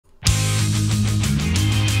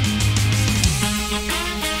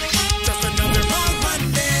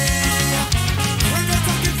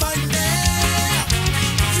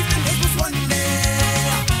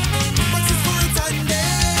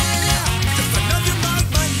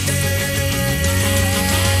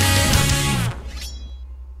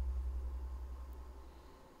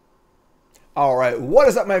All right, what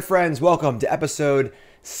is up, my friends? Welcome to episode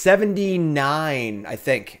 79, I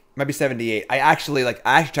think. Might be 78. I actually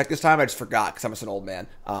checked this time. I just forgot because I'm just an old man.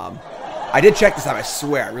 I did check this time, I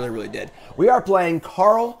swear. I really did. We are playing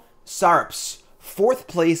Karl Sarap's 4th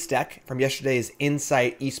place deck from yesterday's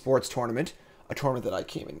Insight Esports tournament. A tournament that I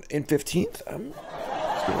came in 15th.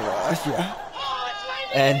 Yeah.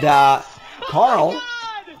 And Karl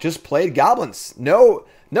just played Goblins. No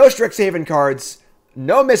Strixhaven cards.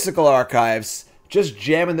 No mystical archives, just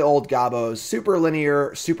jamming the old Gobbos. Super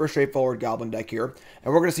linear, super straightforward Goblin deck here.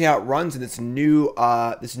 And we're going to see how it runs in this new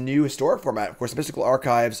historic format. Of course, the mystical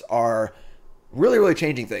archives are really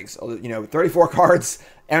changing things. You know, 34 cards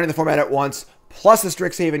entering the format at once, plus the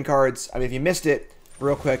Strixhaven cards. I mean, if you missed it,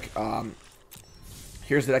 real quick,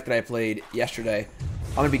 here's the deck that I played yesterday.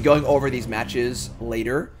 I'm going to be going over these matches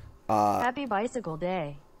later. Happy Bicycle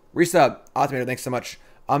Day. Resub, Automator, thanks so much.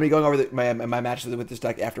 I'm going to be going over my matches with this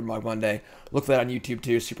deck after Mogg Monday. Look for that on YouTube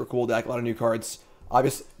too. Super cool deck. A lot of new cards.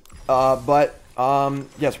 Obviously. Yeah,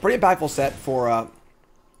 it's a pretty impactful set for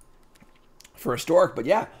Historic. But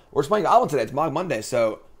yeah, we're just playing Goblin today. It's Mogg Monday,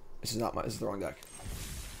 so this is the wrong deck.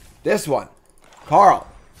 This one. Karl.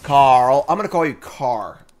 I'm going to call you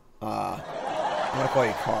Car. I'm going to call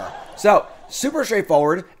you Car. So, super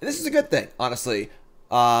straightforward. And this is a good thing, honestly.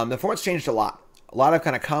 The format's changed a lot. A lot of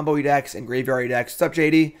kind of combo decks and graveyard decks. What's up,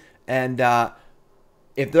 JD? And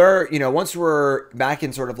if they're, once we're back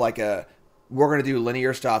in sort of like we're going to do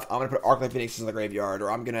linear stuff, I'm going to put Arclight Phoenixes in the graveyard,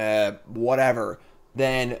 or I'm going to whatever,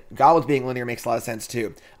 then Goblins being linear makes a lot of sense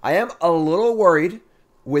too. I am a little worried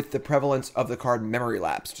with the prevalence of the card Memory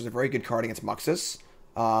Lapse, which is a very good card against Muxus.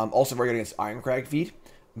 Also very good against Irencrag feet.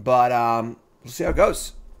 But we'll see how it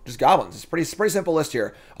goes. Just Goblins. It's a pretty simple list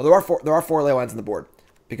here. There are four Leylines on the board,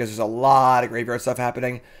 because there's a lot of graveyard stuff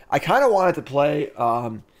happening. I kind of wanted to play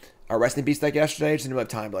our Rest in Peace deck yesterday, just didn't have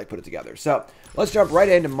time to put it together. So let's jump right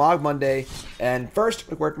into Mogg Monday. And first,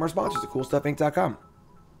 a word from our sponsors at CoolStuffInc.com.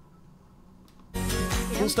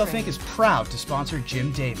 Cool Stuff Inc. is proud to sponsor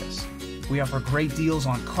Jim Davis. We offer great deals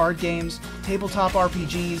on card games, tabletop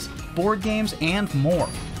RPGs, board games, and more.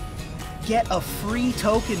 Get a free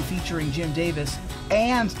token featuring Jim Davis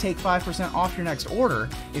and take 5% off your next order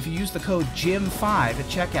if you use the code JIM5 at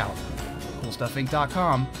checkout.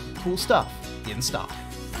 CoolStuffInc.com. Cool stuff in stock.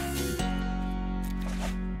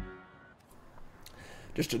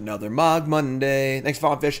 Just another Mogg Monday. Thanks for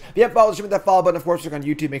following, Fish. If you haven't followed, hit that follow button. Of course, click on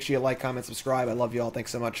YouTube. Make sure you like, comment, subscribe. I love you all.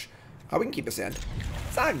 Thanks so much. We can keep this in.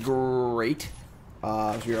 It's not great.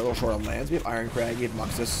 So we are a little short on lands. We have Irencrag. We have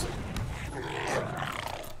Muxus.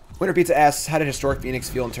 Winter Pizza asks, how did Historic Phoenix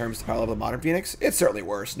feel in terms of the power level of Modern Phoenix? It's certainly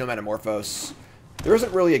worse. No Metamorphose. There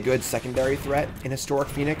isn't really a good secondary threat in Historic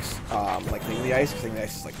Phoenix, like Thing of the Ice, because Thing of the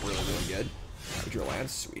Ice is really good. Your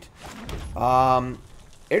lands, sweet.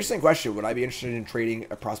 Interesting question. Would I be interested in trading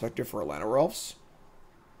a Prospector for a Llanowar Elves?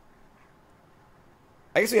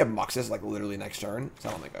 I guess we have Muxus literally next turn, so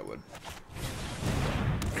I don't think I would.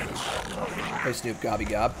 Play Snoop, Gobby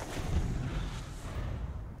Gob.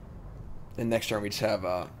 And next turn we just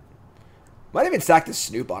have might even sack the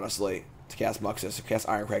Snoop, honestly, to cast Muxus, to cast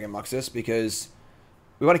Irencrag and Muxus, because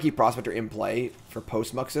we want to keep Prospector in play for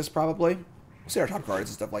post-Muxus, probably. We'll see our top cards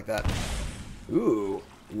and stuff like that. Ooh,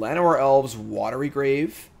 Llanowar Elves, Watery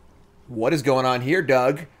Grave. What is going on here,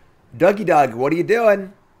 Doug? Dougie Doug, what are you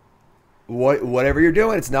doing? Whatever you're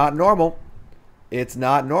doing, it's not normal. It's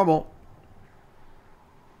not normal.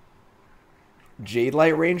 Jade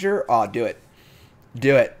Light Ranger? Oh, do it.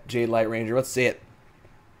 Do it, Jade Light Ranger. Let's see it.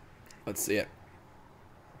 Let's see it.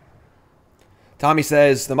 Tommy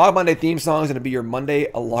says, the Mogg Monday theme song is going to be your Monday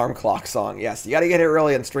alarm clock song. Yes, you got to get here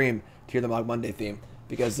early on stream to hear the Mogg Monday theme.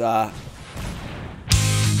 Because,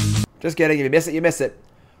 just kidding. If you miss it, you miss it.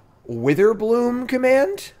 Witherbloom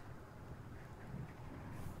command?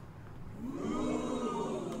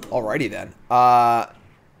 Alrighty then.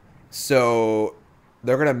 So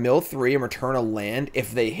they're going to mill 3 and return a land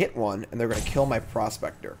if they hit one, and they're going to kill my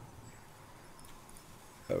Prospector.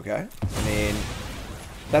 Okay. I mean,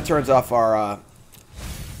 that turns off our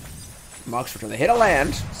Mox return. They hit a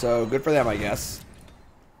land, so good for them, I guess.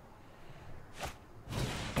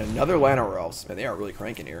 And another Llanowar Elves. Man, they are really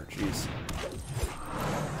cranking here. Jeez.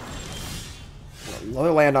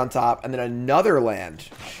 Another land on top, and then another land.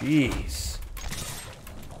 Jeez.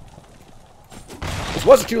 This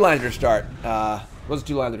was a 2-lander to start. Was a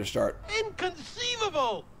 2-lander to start.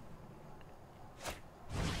 Inconceivable!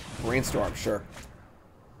 Brainstorm, sure.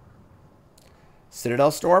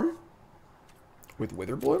 Citadel Storm? With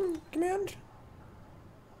Witherbloom command?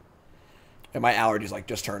 And my allergies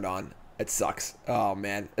just turned on. It sucks. Oh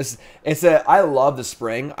man. I love the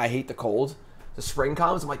spring. I hate the cold. the spring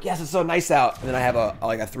comes, I'm like, yes, it's so nice out. And then I have a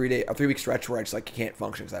 3-week stretch where I just like can't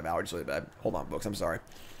function because I have allergies really bad. Hold on, books. I'm sorry.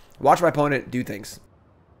 Watch my opponent do things.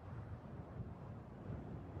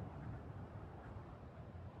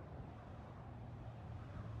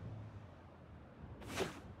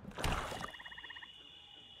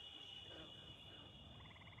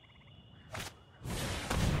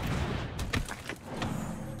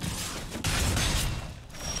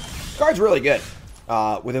 Card's really good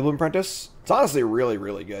with Emblem Apprentice. It's honestly really,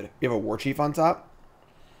 really good. You have a Warchief on top.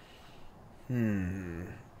 I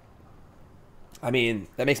mean,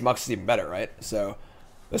 that makes Muxus even better, right? So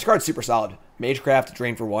this card's super solid. Magecraft,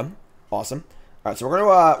 drain for 1. Awesome. All right, so we're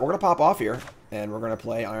gonna pop off here, and we're gonna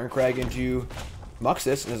play Irencrag into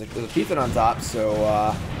Muxus. And there's a Chieftain on top,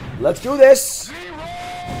 so let's do this.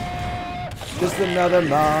 Just another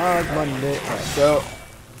Mogg Monday. All right, so.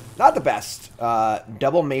 Not the best.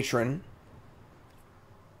 Double Matron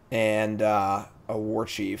and a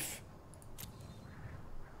Warchief.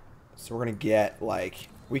 So we're gonna get like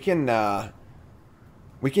we can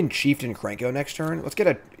Chieftain Krenko next turn. Let's get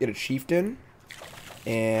a Chieftain,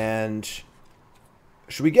 and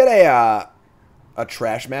should we get a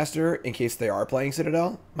Trashmaster in case they are playing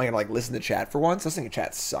Citadel? Am I gonna like listen to chat for once? Listening to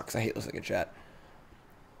chat sucks. I hate listening to chat.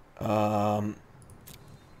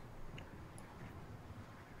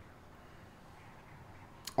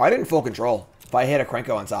 Oh, I didn't full control. If I had a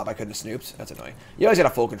Krenko on top, I couldn't have snooped. That's annoying. You always got a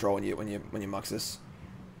full control when you Muxus.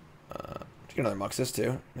 Get another Muxus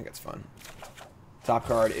too. I think that's fun. Top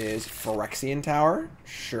card is Phyrexian Tower.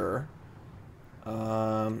 Sure.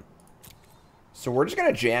 So we're just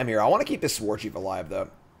gonna jam here. I want to keep this Warchief alive though.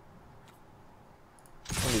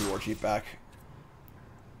 I need Warchief back.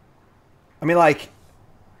 I mean, like,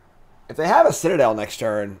 if they have a Citadel next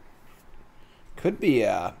turn, could be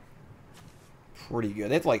pretty good.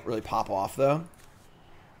 They have to like really pop off though.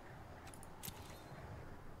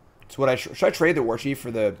 So what should I trade the Warchief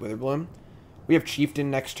for the Witherbloom? We have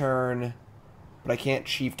Chieftain next turn, but I can't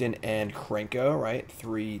Chieftain and Krenko, right?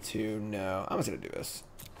 3, 2, no. I'm just gonna do this.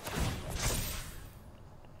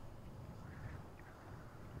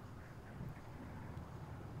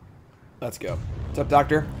 Let's go. What's up,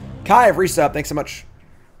 Doctor? Kai, resub. Thanks so much.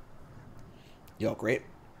 Y'all great.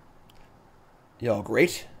 Y'all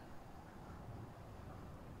great.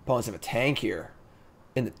 Opponents have a tank here.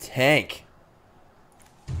 In the tank.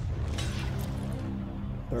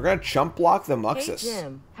 They're going to chump block the Muxus. Hey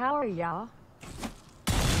Jim, how are y'all?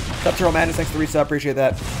 What's up, Turtle Madness? Thanks for the resub. Appreciate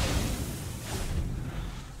that.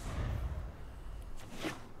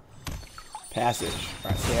 Passage.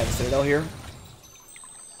 Alright, so they have a Citadel here.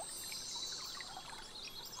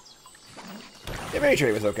 Yeah, maybe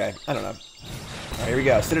trade was okay. I don't know. Alright, here we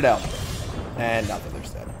go. Citadel. And nothing. They're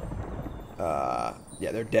just dead.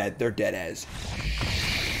 Yeah, they're dead. They're dead as.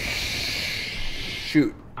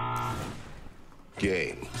 Shoot.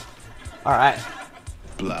 Game. Alright.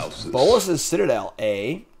 Blouses. Bolus's Citadel,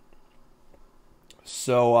 A.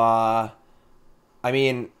 So, I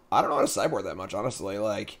mean, I don't know how to sideboard that much, honestly.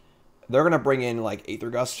 Like, they're going to bring in, like, Aether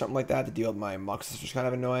Gust or something like that to deal with my Muxus, which is kind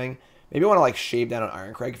of annoying. Maybe I want to, like, shave down on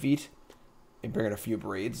Irencrag feet and bring in a few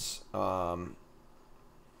braids.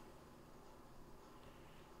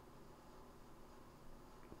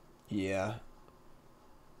 Yeah.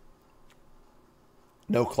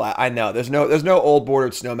 No class. I know. There's no old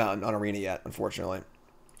bordered snow mountain on Arena yet, unfortunately.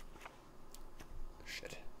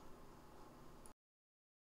 Shit.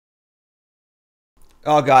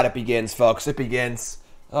 Oh god, it begins, folks. It begins.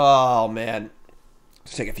 Oh man.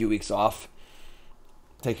 Just take a few weeks off.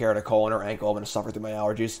 Take care of the colon or ankle. I'm gonna suffer through my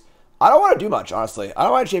allergies. I don't want to do much, honestly. I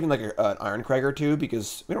don't mind shaving like an Irencrag or two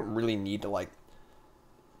because we don't really need to like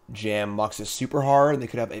jam Muxus super hard, and they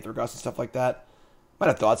could have Aether Gust and stuff like that. Might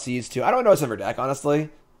have Thoughtseize too. I don't know what's in their deck, honestly.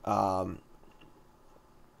 We're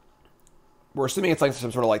assuming it's like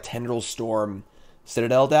some sort of like Tendril Storm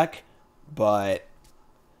Citadel deck, but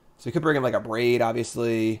so we could bring in like a Braid,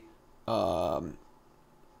 obviously. I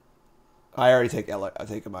already take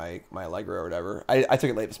my Allegro or whatever. I took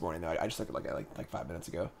it late this morning though. I just took it like 5 minutes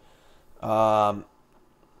ago.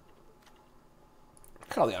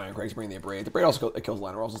 Kind of the Irencrags bring the Abrade. The Abrade also kills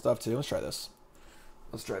land rolls and stuff too. Let's try this.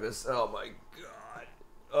 Let's try this. Oh my god.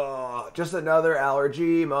 Oh, just another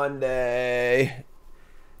allergy Monday.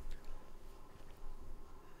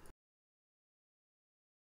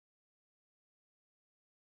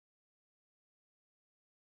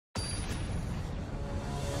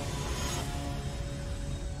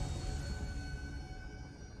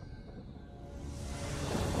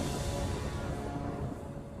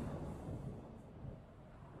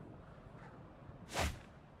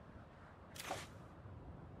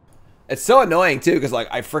 It's so annoying too, because like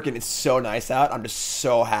it's so nice out. I'm just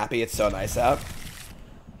so happy it's so nice out.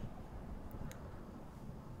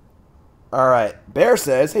 All right, Bear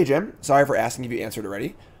says, "Hey Jim, sorry for asking if you answered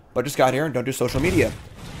already, but just got here and don't do social media.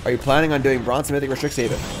 Are you planning on doing Bronze Mythic or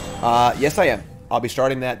Strixhaven?" Yes, I am. I'll be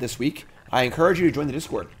starting that this week. I encourage you to join the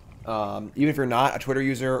Discord. Even if you're not a Twitter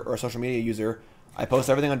user or a social media user, I post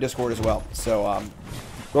everything on Discord as well. So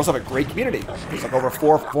we also have a great community. There's like over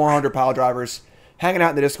 400 pile drivers hanging out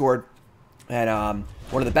in the Discord. And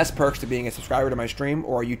one of the best perks to being a subscriber to my stream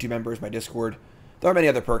or a YouTube member is my Discord. There are many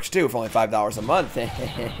other perks too for only $5 a month.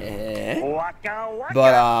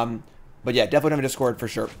 But yeah, definitely on my Discord for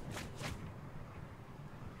sure.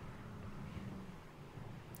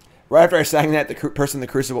 Right after I sang that, the person in the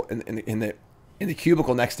crucible in the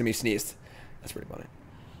cubicle next to me sneezed. That's pretty funny.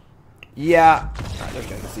 Yeah, all right, there's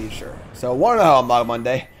getting see sure. So 1-0 on Mogg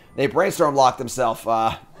Monday. They brainstorm locked themselves.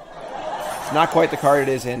 It's not quite the card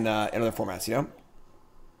it is in other formats, you know.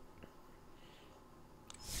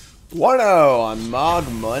 1-0 on Mogg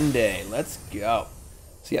Monday. Let's go.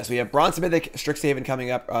 So yes, we have Bronze Mythic Strixhaven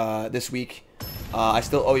coming up this week. I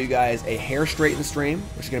still owe you guys a hair straighten stream,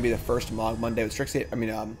 which is going to be the first Mogg Monday with Strixhaven. I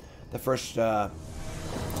mean, the first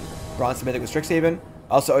Bronze Mythic with Strixhaven.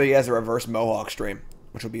 I also owe you guys a reverse Mohawk stream,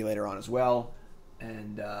 which will be later on as well.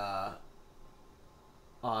 And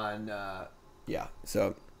yeah,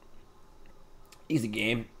 so easy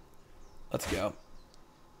game. Let's go.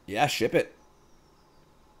 Yeah, ship it.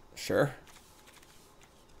 Sure.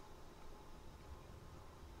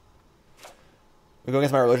 We go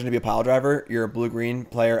against my religion to be a pile driver. You're a blue-green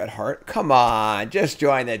player at heart. Come on, just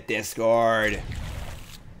join the Discord.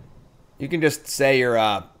 You can just say you're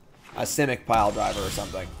a Simic pile driver or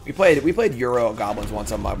something. We played Euro Goblins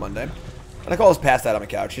once on Mogg Monday. And Nicole's passed out on the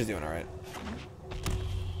couch. She's doing all right.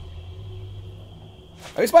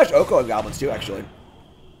 We splashed Oko and Goblins too, actually.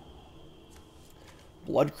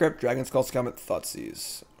 Blood Crypt, Dragon Skull Scummit,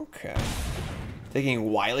 Thoughtseize. Okay.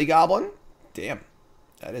 Taking Wily Goblin? Damn.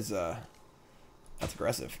 That is, that's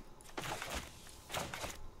aggressive.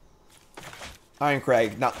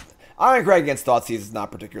 Irencrag against Thoughtseize is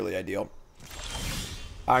not particularly ideal.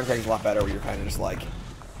 Irencrag is a lot better where you're kind of just like,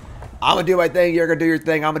 I'm going to do my thing, you're going to do your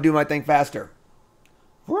thing, I'm going to do my thing faster.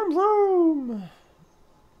 Vroom, vroom.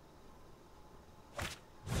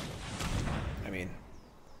 I mean,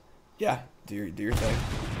 yeah. Do your thing.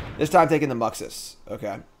 This time taking the Muxus. Okay.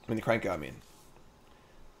 I mean the Krenko, I mean.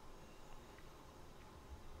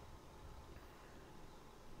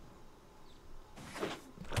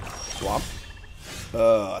 Swamp.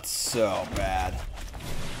 Oh, it's so bad.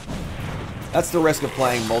 That's the risk of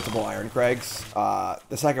playing multiple Irencrags.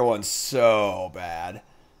 The second one's so bad.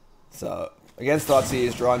 So, against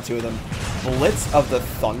Thoughtseize, drawing 2 of them. Blitz of the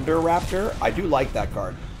Thunder Raptor. I do like that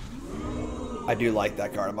card. I do like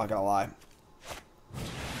that card, I'm not gonna lie.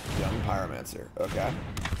 Young Pyromancer. Okay.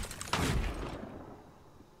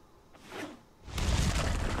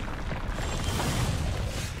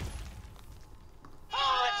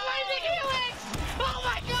 Oh, it's Lightning Helix! Oh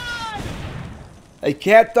my god! I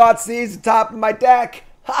can't Thoughtseize the top of my deck!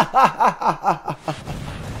 Ha ha ha ha ha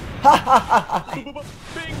ha ha!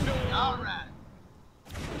 Bingo! Alright.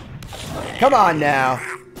 Come on now.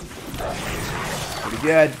 Pretty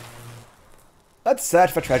good. Let's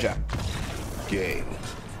search for treasure. Game.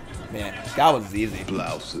 Man, Goblin's easy.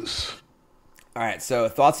 Blouses. Alright, so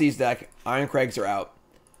Thoughtseize deck. Irencrags are out.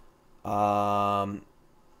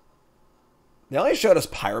 They only showed us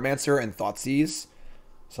Pyromancer and Thoughtseize.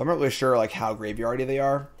 So I'm not really sure like how graveyardy they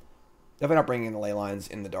are. Definitely not bringing the Leylines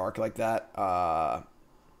in the dark like that.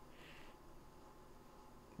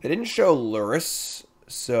 They didn't show Luris,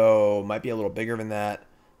 so might be a little bigger than that.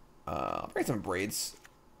 I'll bring some Braids,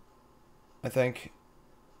 I think.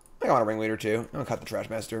 I think I want a Ringleader too. I'm going to cut the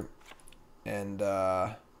Trashmaster. And,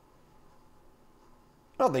 I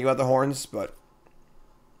don't think about the horns, but...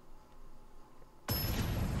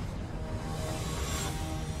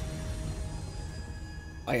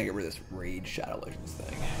 I gotta get rid of this Rage Shadow Legends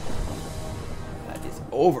thing. That is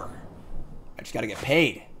over. I just gotta get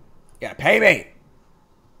paid. You gotta pay me!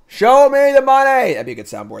 Show me the money! That'd be a good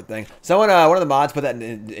soundboard thing. Someone, one of the mods put that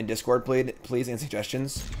in Discord, please, and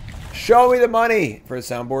suggestions. Show me the money for the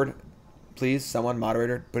soundboard. Please, someone,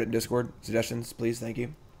 moderator, put it in Discord. Suggestions, please, thank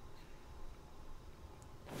you.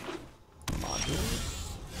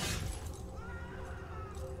 Modules.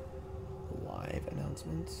 Live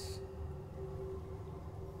announcements.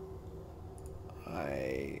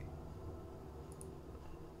 Alright.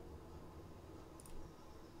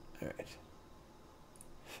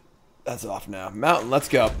 That's off now. Mountain, let's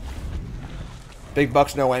go. Big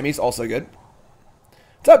bucks, no whammies, also good.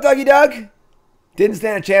 What's up, Dougie Doug? Didn't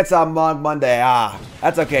stand a chance on Monday. Ah,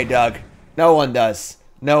 that's okay, Doug. No one does.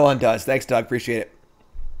 No one does. Thanks, Doug. Appreciate it.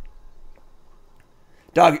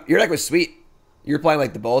 Doug, your deck was sweet. You were playing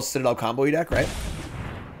like the Bulls Citadel combo deck, right?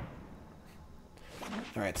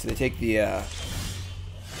 All right, so they take the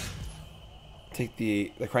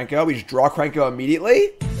Krenko. We just draw Krenko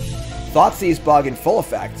immediately. Thoughtseize bug in full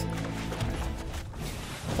effect.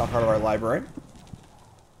 Top part of our library.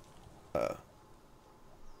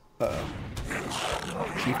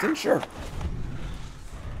 Chieftain, sure.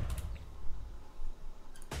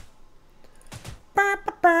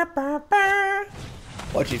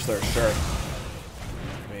 Blood Chief Slur, sure.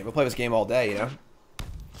 I mean, we'll play this game all day, you know?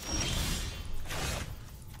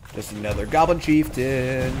 Just another Goblin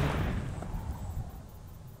Chieftain.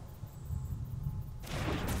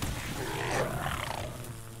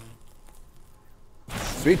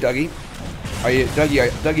 Sweet, Dougie. Are you,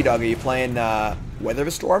 Dougie Dog, are you playing Weather of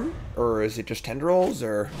a Storm? Or is it just Tendrils?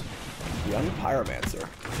 Or Young Pyromancer?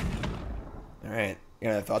 Alright. You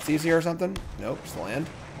got Thoughtseize here or something? Nope, just land.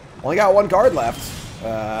 Only got one card left.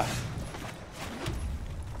 I'm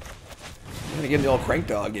gonna give him the old crank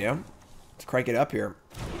dog, you know? Let's crank it up here.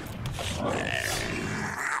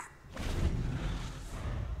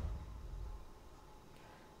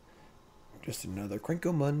 Just another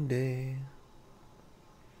Krenko Monday.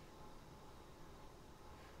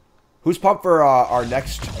 Who's pumped for our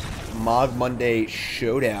next Mogg Monday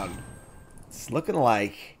showdown? It's looking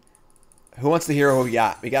like... Who wants to hear what we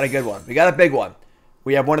got? We got a good one. We got a big one.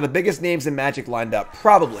 We have one of the biggest names in Magic lined up.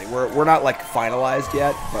 Probably. We're not, like, finalized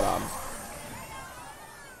yet, but,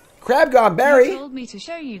 Crab Gone Berry! You told me to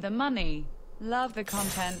show you the money. Love the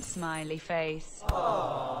content, smiley face. That's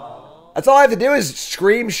all I have to do is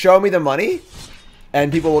scream, show me the money,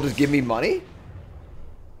 and people will just give me money?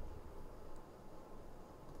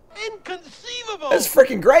 Inconceivable! That's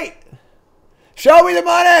freaking great! Show me the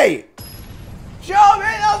money! Show me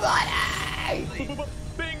the money!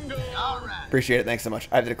 Bingo! Alright. Appreciate it. Thanks so much.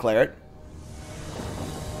 I have to declare it.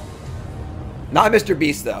 Not Mr.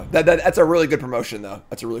 Beast, though. That's a really good promotion, though.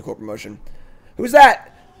 That's a really cool promotion. Who's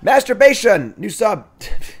that? Masturbation! New sub.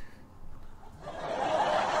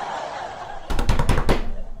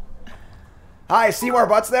 Hi, Seymour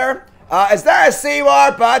Butts there? Is there a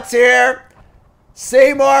Seymour Butts here?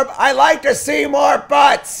 Seymour, I like to see more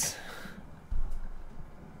butts.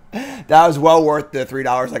 That was well worth the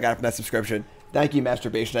 $3 I got from that subscription. Thank you,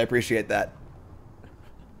 Masturbation. I appreciate that.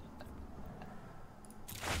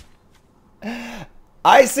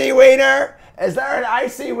 Icy Wiener? Is there an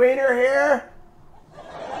Icy Wiener here?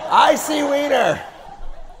 Icy Wiener.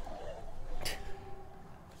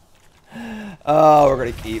 Oh, we're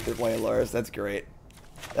going to keep the playing Lars. That's great.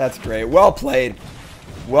 That's great. Well played.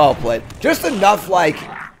 Well played. Just enough, like,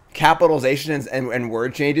 capitalizations and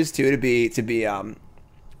word changes, too, to be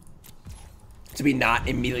not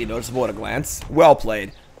immediately noticeable at a glance. Well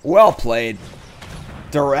played. Well played.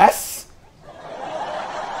 Duress?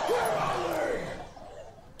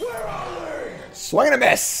 Swing and a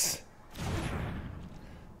miss.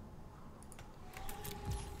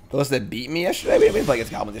 Those that beat me yesterday? We didn't play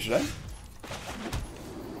against Goblins yesterday.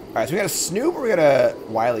 Alright, so we got a Snoop or we got a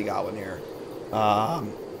Wily Goblin here?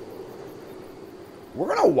 We're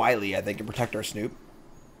gonna Wily, I think, and protect our Snoop.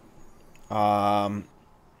 Try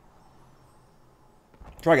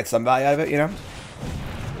to get some value out of it, you know?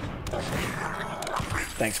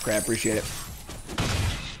 Thanks, Crab. Appreciate it.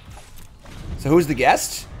 So who's the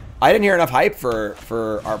guest? I didn't hear enough hype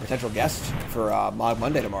for our potential guest for Mogg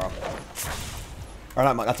Monday tomorrow. Or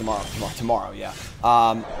not tomorrow. Tomorrow, yeah.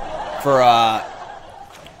 For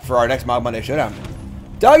our next Mogg Monday showdown.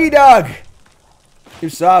 Dougie Doug! New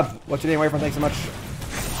sub. What's your name? Where from? Thanks so much.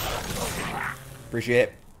 Appreciate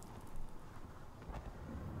it.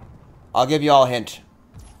 I'll give you all a hint.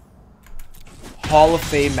 Hall of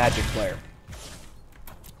Fame Magic player.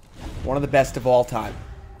 One of the best of all time.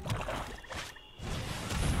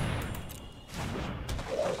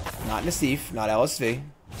 Not Nassif, not LSV.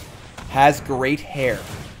 Has great hair.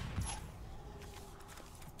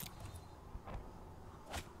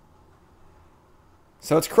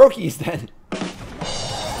 So it's Croakies then.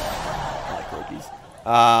 I like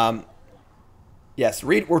Croakies. Yes,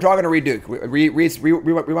 Reed. We're talking to Reed Duke. Reed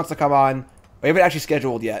wants to come on. We haven't actually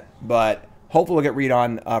scheduled yet, but hopefully we'll get Reed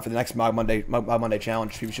on for the next Mogg Monday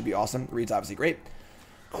challenge. He should be awesome. Reed's obviously great.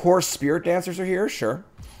 Core Spirit Dancers are here, sure.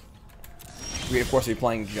 Reed, of course, will be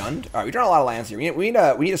playing Jund. All right, we draw a lot of lands here. We need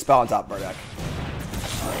a spell on top of our deck.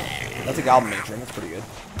 That's a Goblin Matron. That's pretty good.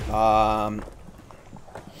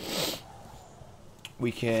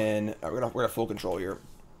 We can. We're gonna full control here.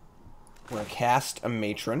 We're gonna cast a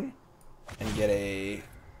Matron and get a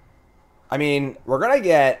I mean, we're going to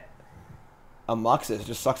get a Muxus. It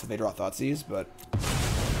just sucks if they draw Thoughtseize, but...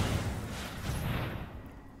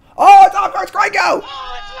 Oh, it's off cards, Krenko!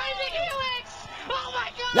 Oh, it's Lightning Helix! Oh my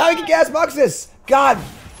god! Now you can cast Muxus! God!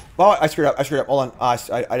 Oh, I screwed up. Hold on. I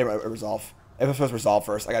didn't resolve. It was supposed to resolve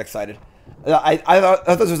first. I got excited. I thought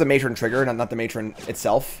this was the Matron trigger, not the Matron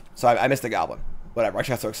itself. So I missed the Goblin. Whatever. I just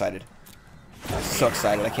got so excited. I was so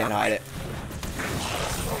excited. I can't hide it.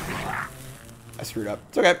 I screwed up.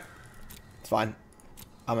 It's okay. It's fine.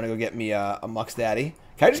 I'm going to go get me a Mux Daddy.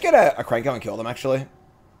 Can I just get a Krenko and kill them, actually?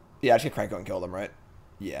 Yeah, I just get Krenko and kill them, right?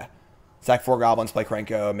 Yeah. Sack 4 Goblins, play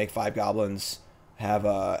Krenko, make 5 Goblins, have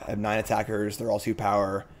 9 attackers. They're all 2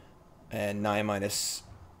 power. And 9 minus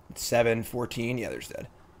 7, 14. Yeah, they're just dead.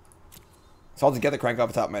 So I'll just get the Krenko off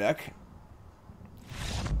the top of my deck.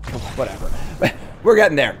 Whatever. We're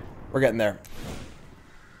getting there. We're getting there.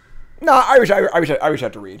 No, I wish I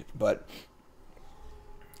had to read, but...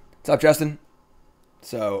 What's up, Justin?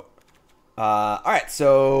 So, alright,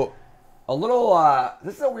 so... A little,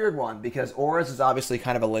 this is a weird one, because Auras is obviously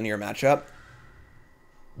kind of a linear matchup.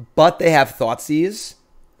 But they have Thoughtseize.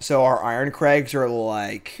 So our Irencrags are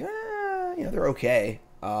like... you know, they're okay.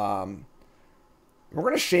 We're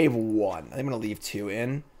going to shave 1. I think I'm going to leave 2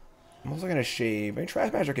 in. I'm also going to shave... I mean,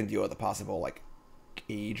 Trashmaster can deal with a possible, like,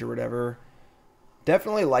 Age or whatever.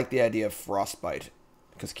 Definitely like the idea of Frostbite,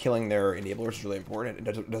 because killing their enablers is really important.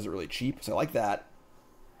 It does it really cheap, so I like that.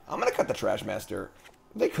 I'm going to cut the Trashmaster.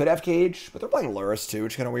 They could have Cage, but they're playing Luris too,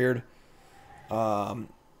 which is kind of weird.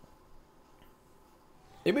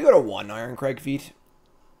 Maybe we go to 1 Irencrag feet.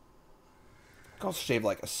 I'll shave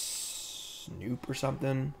like a Snoop or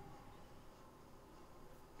something.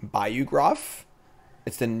 Bayou Groff.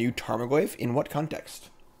 It's the new Tarmogoyf. In what context?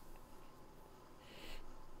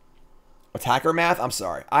 Attacker math? I'm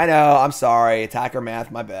sorry. I know, I'm sorry. Attacker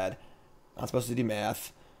math, my bad. Not supposed to do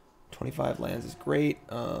math. 25 lands is great.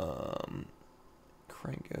 Krenko.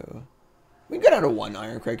 We can go down to 1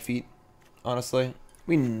 Irencrag feet, honestly.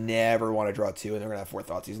 We never want to draw 2, and they're going to have 4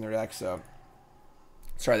 Thoughtseize in their deck, so...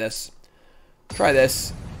 Let's try this. Try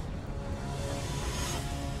this.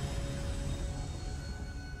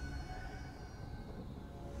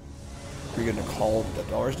 Are you going to call the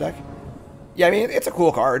Dweller's deck? Yeah, I mean, it's a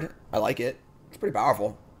cool card. I like it. It's pretty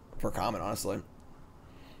powerful for common, honestly.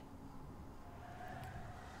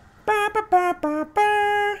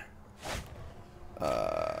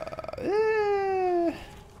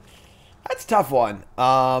 That's a tough one.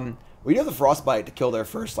 We do have the Frostbite to kill their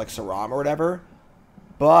first, like, Saram or whatever.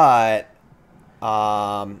 But,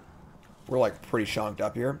 we're, like, pretty shonked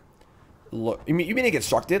up here. Look, you mean it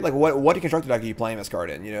constructed? Like, what constructed deck are you playing this card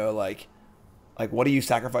in? You know, like, what are you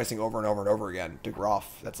sacrificing over and over and over again to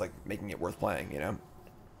Groff that's, like, making it worth playing, you know?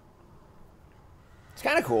 It's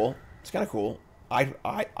kind of cool. It's kind of cool.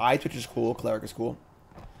 I Twitch is cool. Cleric is cool.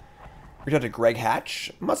 Reach out to Greg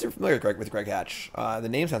Hatch. I'm not super familiar with Greg Hatch. The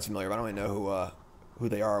name sounds familiar, but I don't really know who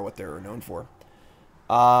they are or what they're known for.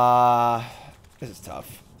 This is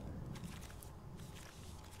tough.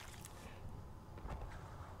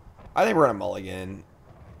 I think we're gonna mulligan.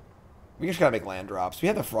 We just gotta make land drops. We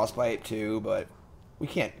have the Frostbite too, but we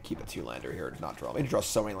can't keep a 2-lander here to not draw. We need to draw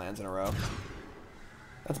so many lands in a row.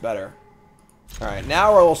 That's better. All right,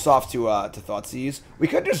 now we're a little soft to Thoughtseize. We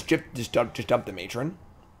could just dump the Matron.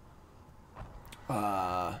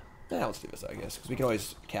 Yeah, let's do this, I guess, because we can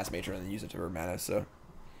always cast Matron and then use it for mana. So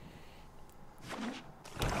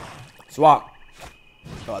swap.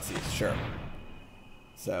 Thoughtseize, sure.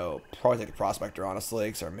 So probably take the Prospector, honestly,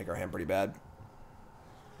 because it'll make our hand pretty bad.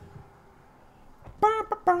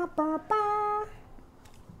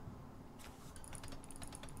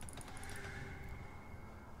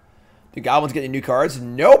 Do Goblins get any new cards?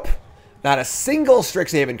 Nope. Not a single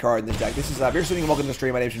Strixhaven card in this deck. This is if you're sitting, welcome to the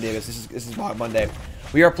stream. My name's Jim Davis. This is Mogg Monday.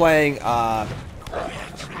 We are playing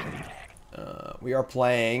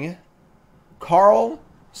Karl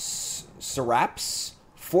Sarap's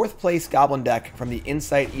 4th place Goblin deck from the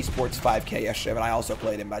Insight Esports 5K yesterday, but I also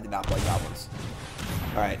played him, but I did not play Goblins.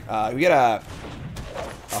 Alright, we get a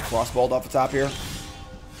Frostbolt off the top here.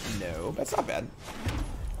 No, that's not bad.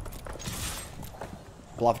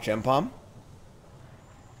 Bluff Gem Palm.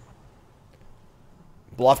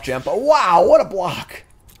 Bluff Gem Palm. Wow, what a block!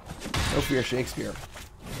 No fear, Shakespeare.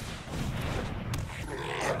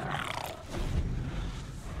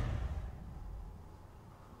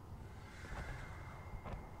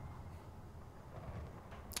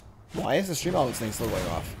 Why is the stream all this thing still going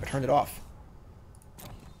off? I turned it off.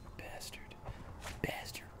 Bastard.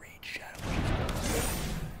 Bastard. Raid Shadow.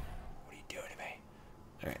 What are you doing to me?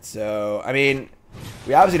 Alright, so, I mean,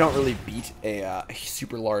 we obviously don't really beat a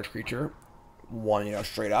super large creature. One, you know,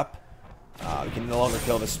 straight up. We can no longer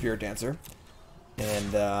kill the Spirit Dancer.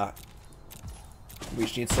 And we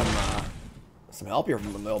just need some help here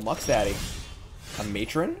from the little Mux Daddy. A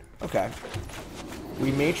Matron? Okay.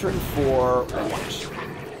 We Matron for...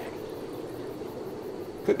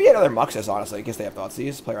 Could be another Muxus, honestly, in case they have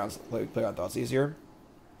Thoughtseize. Play around Thoughtseize here.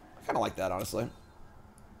 I kind of like that, honestly.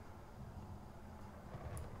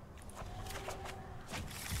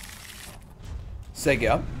 Say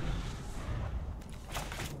go.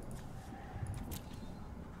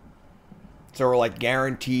 So we're like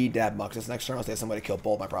guaranteed to have Muxus next turn unless they have somebody kill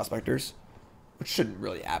both my Prospectors. Which shouldn't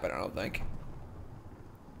really happen, I don't think.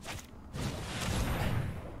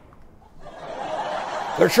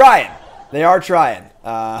 They're trying. They are trying. It's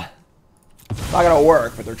not gonna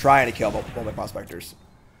work, but they're trying to kill both my Prospectors.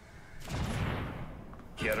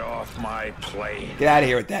 Get off my plane. Get out of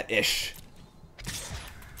here with that ish.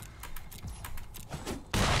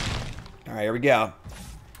 Alright, here we go.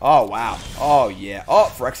 Oh, wow. Oh, yeah.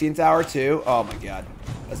 Oh, Phyrexian Tower, too. Oh, my God.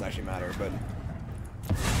 Doesn't actually matter, but...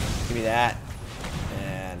 Give me that.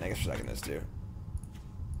 And I guess we're second this, too.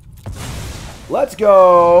 Let's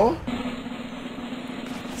go.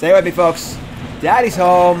 Stay with me, folks. Daddy's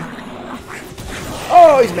home.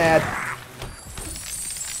 Oh, he's mad.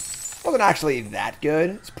 Wasn't actually that good.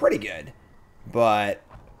 It's pretty good. But...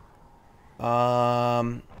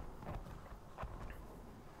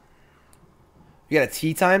 You got a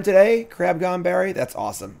tea time today, Crab Gone Berry? That's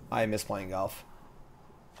awesome. I miss playing golf.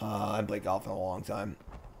 I haven't played golf in a long time.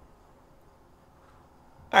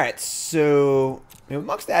 Alright, so... I mean, with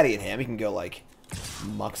Mux Daddy and him, we can go, like,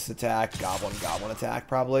 Mux attack, Goblin attack,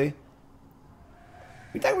 probably.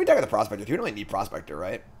 We talk about the Prospector. We don't really need Prospector,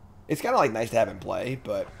 right? It's kind of, like, nice to have in play,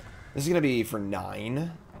 but... This is going to be for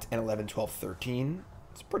 9, 10, 11, 12, 13.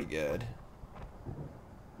 It's pretty good.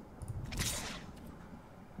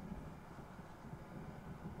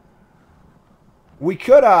 We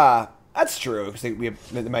could, that's true, because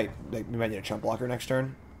they might need a chump blocker next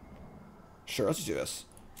turn. Sure, let's just do this.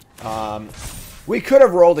 We could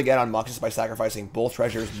have rolled again on Muxus by sacrificing both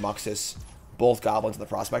treasures, Muxus, both goblins, and the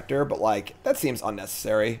Prospector, but, like, that seems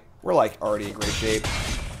unnecessary. We're, like, already in great shape.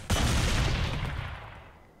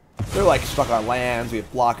 They're, like, stuck on lands, we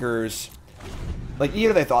have blockers. Like,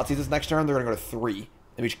 even if they Thoughtseize this next turn, they're going to go to 3,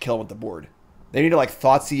 and we should kill them with the board. They need to, like,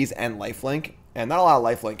 Thoughtseize and lifelink, and not a lot of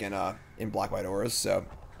lifelink in black-white auras, so...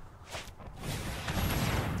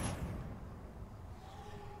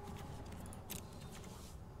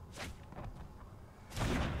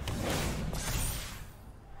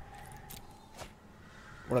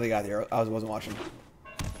 What do they got here? I wasn't watching.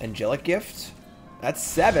 Angelic Gift? That's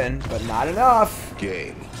 7, but not enough.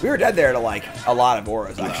 Game. We were dead there to, like, a lot of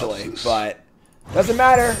auras, actually, but... Doesn't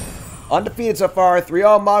matter. Undefeated so far.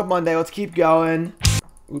 3-0 Mogg Monday. Let's keep going.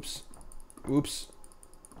 Oops. Oops.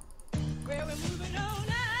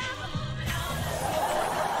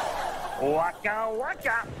 Waka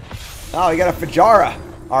waka. Oh, we got a Fajara,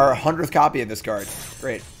 our 100th copy of this card.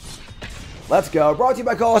 Great. Let's go. Brought to you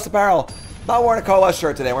by Colas Apparel. Not wearing a Colas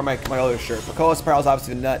shirt today. I'm wearing my other shirt. But Colas Apparel is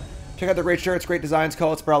obviously the nut. Check out the great shirts, great designs.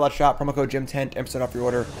 ColasApparel.shop. Promo code Jim10, 10% off your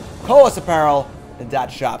order. Colas Apparel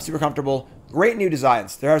and .shop. Super comfortable. Great new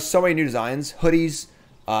designs. There are so many new designs. Hoodies,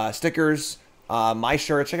 stickers, my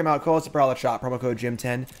shirts. Check them out. ColasApparel.shop. Promo code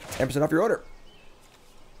Jim10, 10% off your order.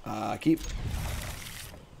 Keep.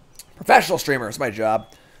 Professional streamer. It's my job.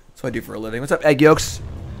 That's what I do for a living. What's up, Egg Yolks?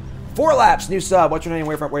 4 laps. New sub. What's your name?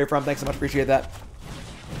 Where you from? Thanks so much. Appreciate that.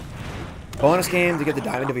 Bonus game to get the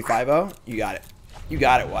diamond to be 5-0. You got it. You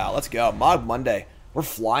got it. Wow. Let's go. Mogg Monday. We're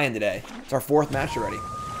flying today. It's our 4th match already.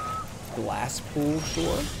 Glasspool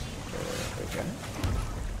Shore. Okay.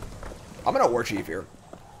 I'm going to Warchief here.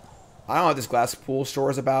 I don't know what this Glasspool Shore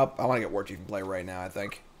is about. I want to get Warchief in play right now, I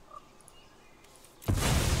think.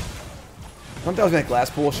 One tells me that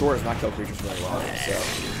Glasspool Shore does not kill creatures very well, so...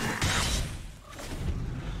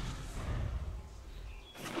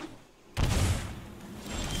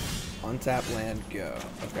 Untap land, go.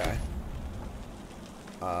 Okay.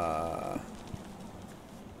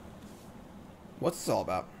 What's this all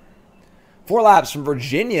about? 4 laps from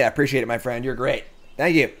Virginia. Appreciate it, my friend. You're great.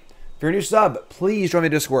 Thank you. If you're a new sub, please join the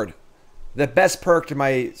Discord. The best perk to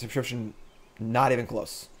my subscription, not even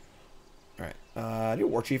close. Alright. Do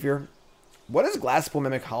Warchief here. What does Glasspool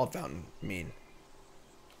Mimic Hollow Fountain mean?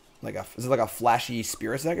 Like is it like a flashy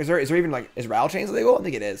spirit deck? Is there even like, is Rattle Chains legal? I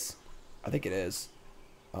think it is. I think it is.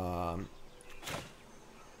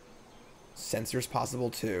 Sensors possible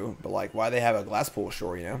too, but like, why they have a Glasspool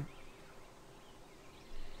Shore, you know?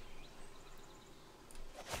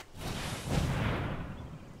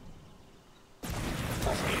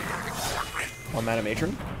 One mana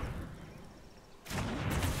Matron.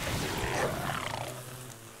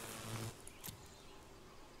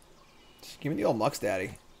 Give me the old Mux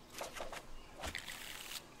Daddy.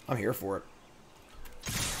 I'm here for it.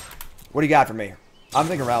 What do you got for me? I'm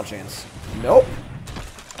thinking Rattle Chains. Nope.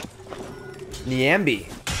 Niambi.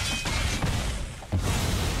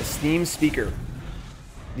 The Steam Speaker.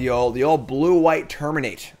 The old blue-white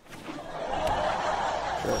Terminate.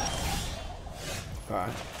 Sure.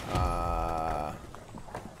 Okay.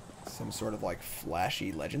 Some sort of like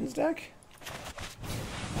flashy Legends deck?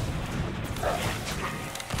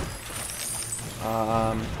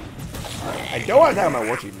 I don't want to attack my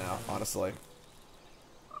Warchief now, honestly.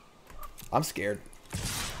 I'm scared.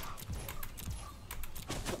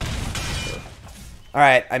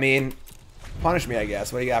 Alright, I mean, punish me, I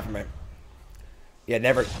guess. What do you got for me? Yeah,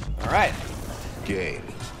 never. Alright. Game.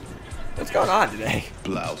 What's going on today?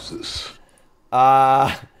 Blouses.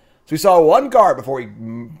 So we saw one card before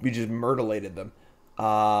we just myrtleated them.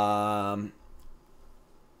 I'm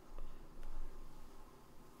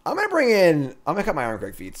gonna bring in. I'm gonna cut my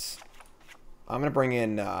Irencrag feats. I'm gonna bring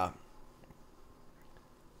in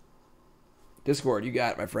Discord. You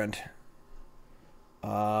got it, my friend.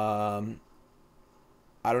 I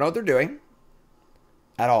don't know what they're doing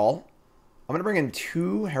at all. I'm gonna bring in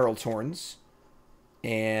 2 Herald Horns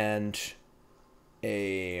and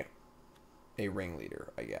a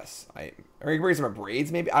Ringleader, I guess. I can bring some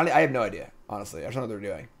Abrades, maybe. I have no idea, honestly. I just don't know what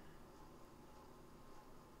they're doing.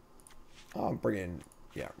 Oh, I'm bringing.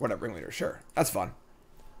 Yeah, whatever, Ringleader, sure. That's fun.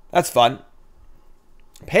 That's fun.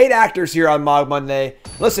 Paid actors here on Mogg Monday.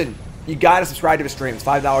 Listen, you gotta subscribe to the stream. It's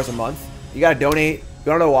 $5 a month. You gotta donate. You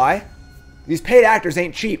don't know why? These paid actors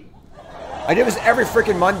ain't cheap. I do this every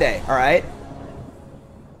freaking Monday, alright?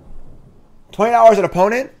 $20 an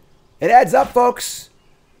opponent? It adds up, folks.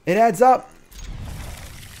 It adds up.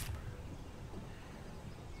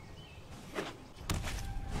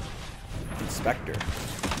 Inspector.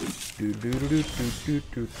 Can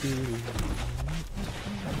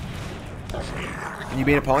you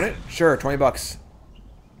be an opponent? Sure, 20 bucks.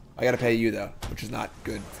 I gotta pay you though, which is not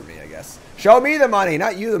good for me, I guess. Show me the money,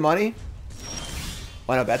 not you the money.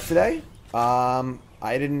 Why no bets today? I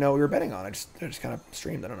didn't know we were betting on. I just kind of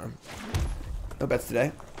streamed. I don't know. No bets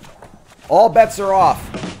today. All bets are off.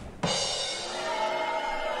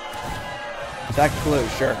 Attack clue,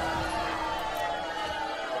 sure.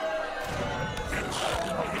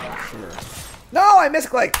 No, I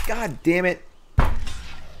misclicked. God damn it.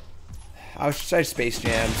 I Space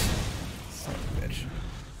Jammed. Son of a bitch.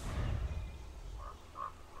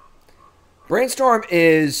 Brainstorm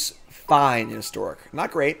is fine in Historic.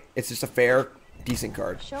 Not great. It's just a fair, decent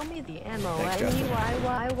card. Show me the ammo. Thanks, Justin.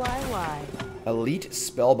 Why? Elite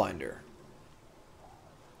Spellbinder.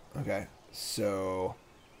 Okay, so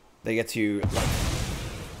they get to like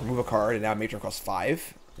remove a card, and now Matron costs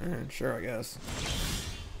 5. Sure, I guess.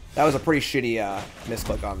 That was a pretty shitty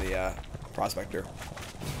misclick on the Prospector.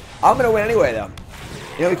 I'm going to win anyway, though.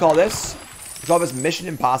 You know what we call this? We call this Mission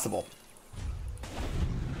Impossible.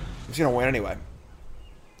 I'm just going to win anyway.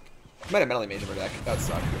 I might have mentally made my deck. That would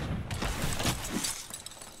suck.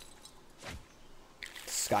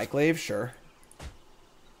 Skyclave? Sure.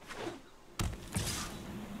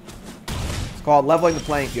 It's called leveling the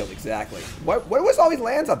playing field. Exactly. What was all these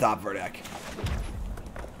lands on top of our deck?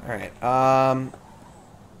 Alright.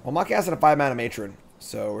 Well, I'm not casting a 5-mana Matron,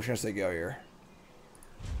 so we're just going to say go here.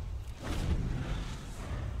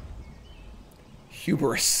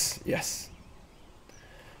 Hubris. Yes.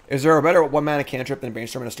 Is there a better 1-mana cantrip than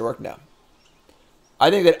Brainstorm and Historic? No. I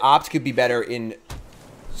think that Opt could be better in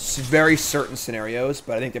very certain scenarios,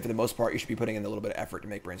 but I think that for the most part, you should be putting in a little bit of effort to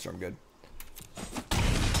make Brainstorm good.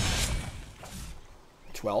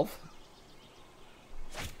 12.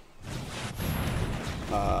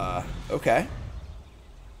 Okay.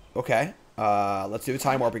 Okay. Let's do the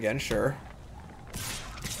Time Warp again, sure.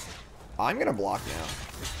 I'm gonna block now.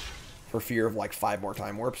 For fear of like 5 more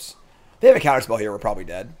Time Warps. They have a counterspell here, we're probably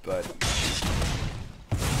dead, but...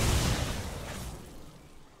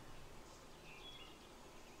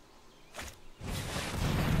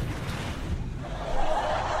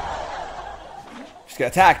 Just gonna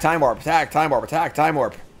attack, Time Warp, attack, Time Warp, attack, Time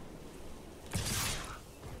Warp.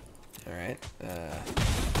 Alright.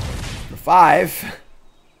 For 5.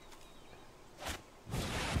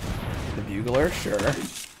 The Bugler, sure.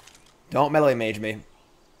 Don't melee mage me.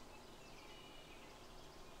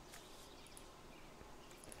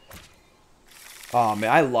 Oh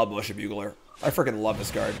man, I love Militia Bugler. I freaking love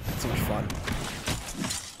this card. It's so much fun.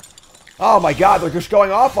 Oh my god, they're just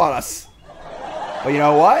going off on us. But you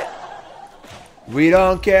know what? We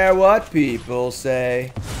don't care what people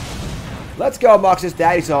say. Let's go, Muxus.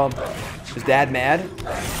 Daddy's home. Is Dad mad?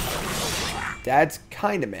 Dad's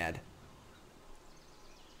kind of mad.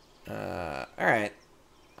 Alright.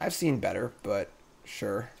 I've seen better, but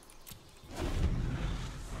sure.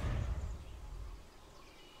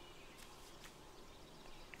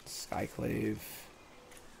 Skyclave.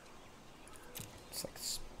 It's like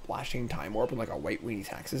Splashing Time Warp and like a White Weenie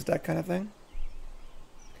Taxes deck kind of thing.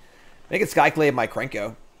 Make it Skyclave my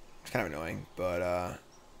Krenko. It's kind of annoying, but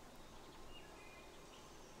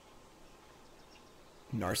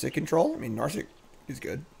Narset control? I mean, Narset is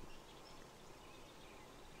good.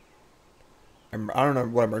 I don't know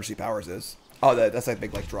what Emergency Powers is. Oh, that's like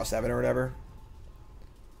big, like, draw 7 or whatever.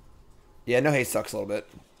 Yeah, no haste sucks a little bit.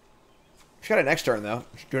 She got it next turn, though.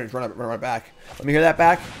 She's doing it, run it back. Let me hear that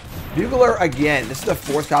back. Bugler again. This is the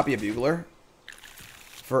 4th copy of Bugler.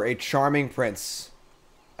 For a Charming Prince.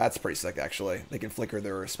 That's pretty sick, actually. They can flicker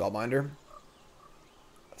their Spellbinder.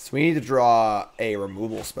 So we need to draw a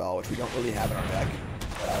removal spell, which we don't really have in our deck.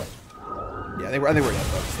 Yeah, I think we're dead,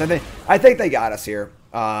 folks. I think they got us here.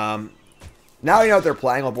 Now you know what they're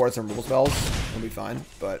playing. I'll board some removal spells. We'll be fine,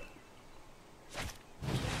 but...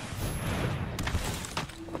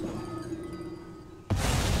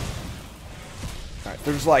 Alright,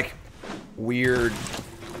 there's like weird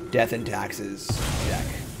Death and Taxes deck.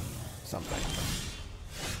 Something.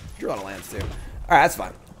 Drew a lot of lands too. Alright, that's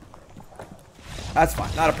fine. That's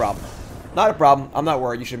fine. Not a problem. Not a problem. I'm not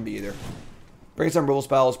worried. You shouldn't be either. Bring some removal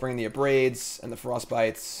spells. Bring the Abrades and the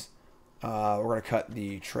Frostbites. We're going to cut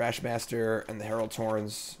the Trashmaster and the Herald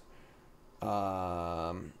Torns.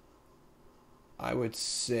 I would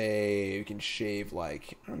say we can shave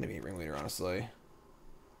like... I don't think we need Ringleader, honestly.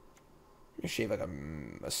 We can shave like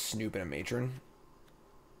a Snoop and a Matron.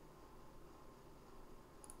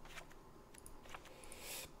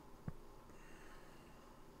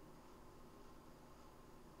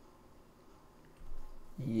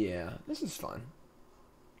 Yeah, this is fun.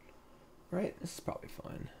 Right? This is probably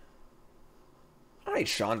fine. I don't hate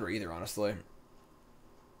Chandra either, honestly.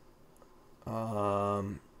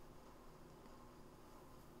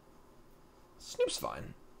 Snoop's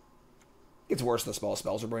fine. It gets worse than the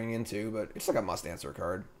spells are bringing in too, but it's like a must-answer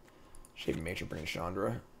card. Shaving Matron bringing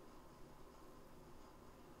Chandra.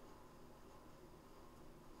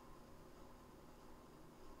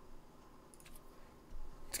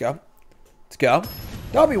 Let's go. Let's go.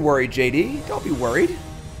 Don't be worried, JD. Don't be worried.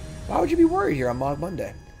 Why would you be worried here on Mogg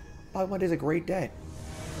Monday? Mogg Monday's a great day.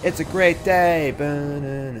 It's a great day.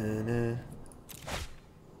 Ba-na-na-na.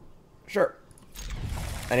 Sure.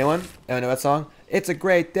 Anyone? Anyone know that song? It's a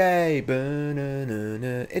great day.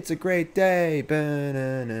 Ba-na-na-na. It's a great day.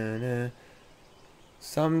 Ba-na-na-na.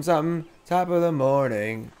 Something, top of the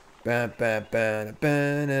morning.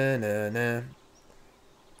 Ba-ba-ba-na-ba-na-na-na.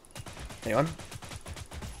 Anyone?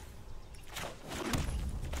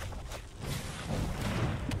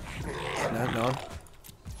 No one.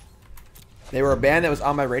 They were a band that was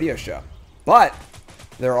on my radio show. But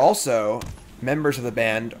they're also members of the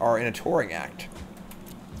band are in a touring act.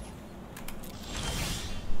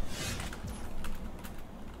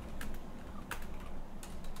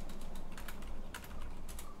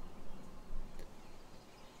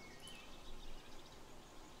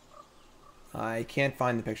 I can't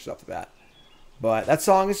find the pictures off the bat. But that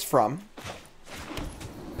song is from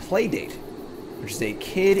Playdate, which is a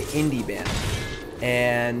kid indie band.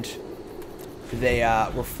 And they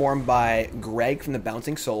were formed by Greg from the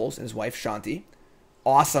Bouncing Souls and his wife Shanti.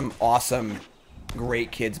 Awesome, awesome,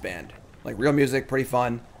 great kids band. Like real music, pretty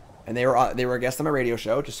fun. And they were a guest on my radio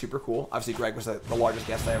show, which is super cool. Obviously, Greg was the largest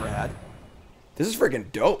guest I ever had. This is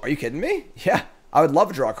freaking dope. Are you kidding me? Yeah, I would love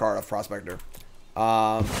to draw a card off Prospector.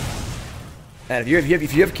 And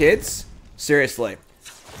if you have kids, seriously,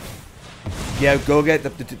 yeah, go get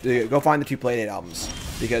go find the 2 Playdate albums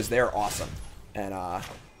because they're awesome. And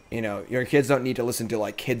you know, your kids don't need to listen to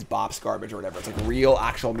like kids bops garbage or whatever. It's like real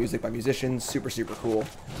actual music by musicians. Super cool.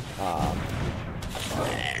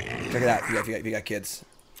 Check it out if you got kids.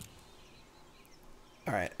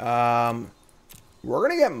 All right. We're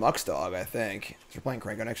gonna get Mux Dog, I think. So we're playing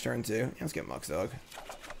Krenko next turn too. Yeah, let's get Mux Dog.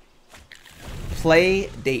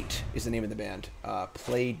 Playdate is the name of the band.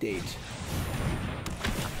 Playdate.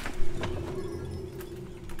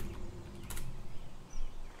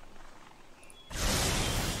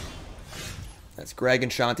 That's Greg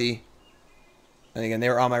and Shanti. And again, they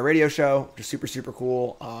were on my radio show, which is super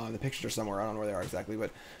cool. The pictures are somewhere. I don't know where they are exactly. But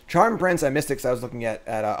Charm Prince, I missed it because I was looking at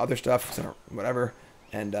other stuff. So whatever.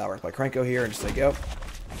 And we're going to play Krenko here and just say go.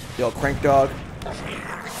 The old Crank Dog.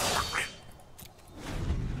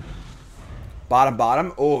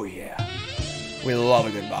 Bottom. Oh, yeah. We love a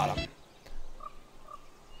good bottom.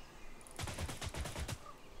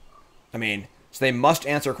 I mean, so they must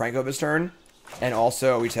answer Krenko this turn. And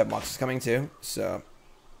also, we just have Muxus coming too. So,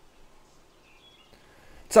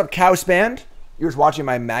 What's up, Cowspand? You're just watching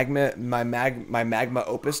my magma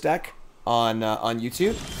opus deck on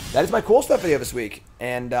YouTube. That is my cool stuff video this week,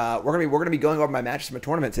 and we're gonna be going over my matches from a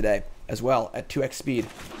tournament today as well at 2x speed.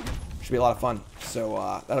 Should be a lot of fun.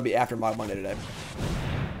 So that'll be after Mogg Monday today.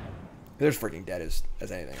 They're just freaking dead as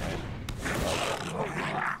anything,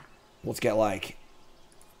 right? Let's get like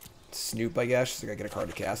Snoop, I guess. So I gotta get a card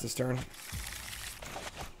to cast this turn.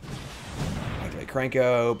 Activate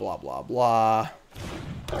Krenko, blah blah blah.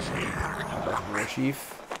 Goblin Warchief.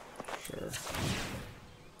 Sure.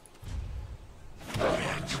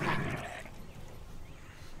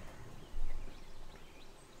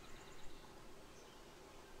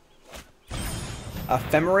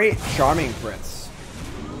 Ephemerate Charming Prince.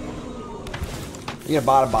 You gonna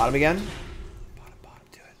bottom again? Bottom,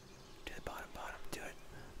 do it. Do the bottom, do it.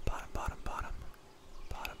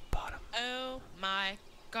 Bottom. Oh my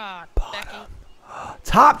god, Bottom.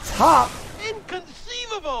 Top!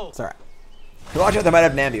 Inconceivable! It's alright. Watch out, they might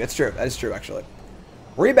have Nambu. It's true. That is true, actually.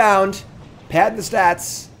 Rebound. Pad the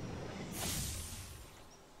stats.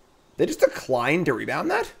 They just declined to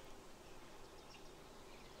rebound that?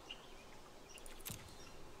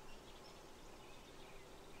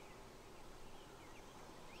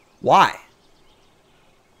 Why?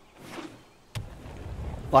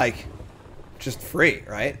 Like, just free,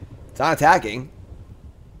 right? It's not attacking.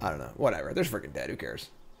 I don't know. Whatever. They're freaking dead. Who cares?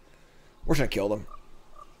 We're just gonna kill them.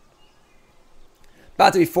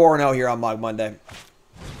 About to be 4-0 here on Mogg Monday.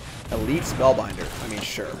 Elite Spellbinder. I mean,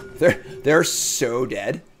 sure. They're so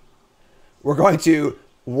dead. We're going to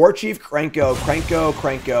Warchief,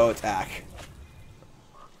 Krenko, attack.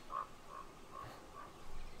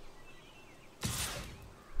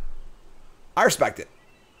 I respect it.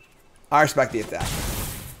 I respect the attack.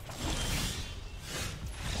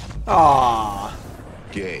 Ah.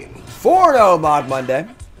 Game. 4-0 Mogg Monday.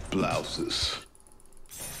 Blouses.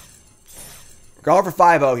 We're going for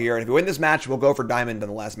 5-0 here, and if we win this match, we'll go for Diamond in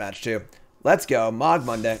the last match, too. Let's go. Mogg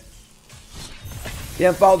Monday. If you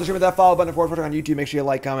haven't followed the stream with that follow button, for on YouTube, make sure you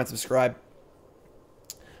like, comment, subscribe.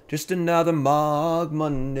 Just another Mogg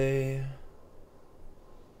Monday.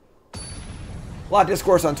 A lot of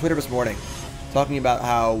discourse on Twitter this morning, talking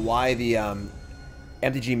about why the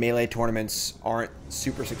MTG Melee tournaments aren't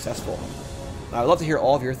super successful. I would love to hear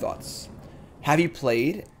all of your thoughts. Have you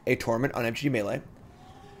played a tournament on MTG Melee?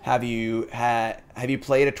 Have you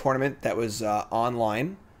played a tournament that was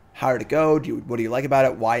online? How did it go? What do you like about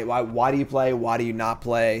it? Why do you play? Why do you not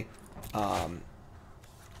play? Love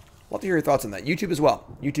to hear your thoughts on that. YouTube as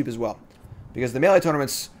well. Because the Melee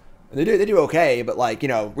tournaments, they do okay, but like, you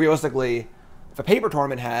know, realistically, if a paper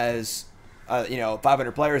tournament has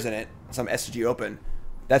 500 players in it, some SCG Open,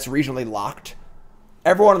 that's regionally locked.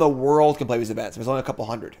 Everyone in the world can play these events. There's only a couple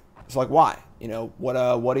hundred. It's like, why? You know, what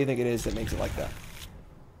do you think it is that makes it like that?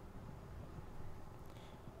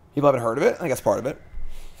 People haven't heard of it. I think that's part of it.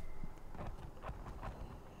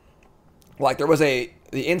 Like, there was the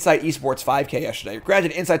Insight Esports 5K yesterday.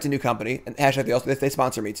 Granted, Insight's a new company, and hashtag they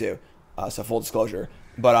sponsor me too, so full disclosure.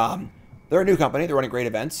 But they're a new company. They're running great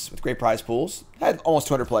events with great prize pools. Had almost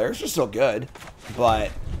 200 players. They're still good,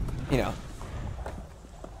 but you know,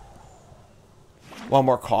 one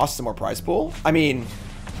more costs and more prize pool. I mean,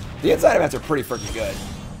 the Insight events are pretty freaking good.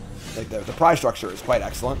 Like the prize structure is quite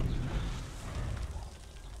excellent.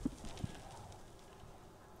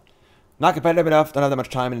 Not competitive enough. Don't have that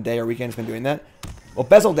much time in a day or weekend spent doing that. Well,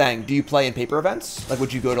 Bezel Dang, do you play in paper events? Like,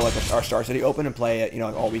 would you go to like our Star City Open and play it,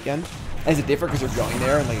 like all weekend? And is it different because you're going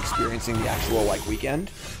there and like experiencing the actual like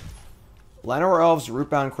weekend? Llanowar Elves,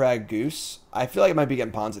 Rootbound Crag, Goose. I feel like it might be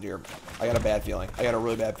getting Ponzed here. I got a bad feeling. I got a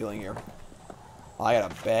really bad feeling here. I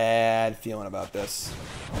got a bad feeling about this.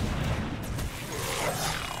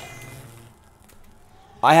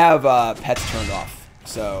 I have pets turned off.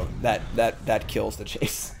 So that kills the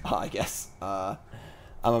chase, I guess. I'm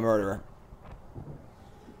a murderer.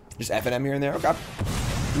 Just F&M here and there. Okay.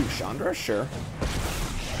 Ooh, Chandra, sure.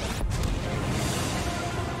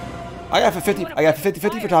 I got 50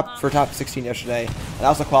 for top 16 yesterday, and I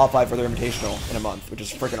also qualified for their invitational in a month, which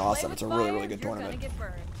is freaking awesome. It's a really, really good tournament.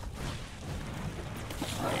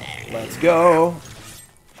 Let's go.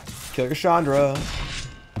 Kill your Chandra.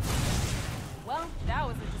 Well, that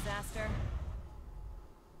was a disaster.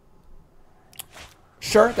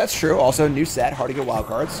 Sure, that's true. Also, new set, hard to get wild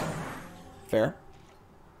cards. Fair.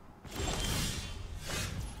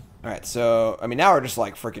 Alright, so, I mean, now we're just,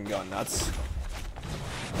 like, freaking going nuts.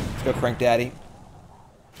 Let's go Crank Daddy.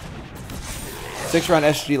 6-round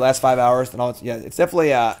SG, last 5 hours. And all it's, yeah, it's definitely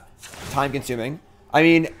time-consuming. I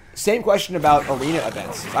mean, same question about arena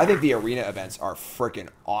events. I think the arena events are freaking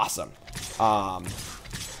awesome.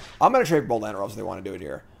 I'm gonna trade bold land rolls if they want to do it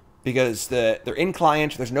here, because they're in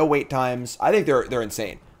client. There's no wait times. I think they're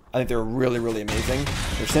insane. I think they're really, really amazing.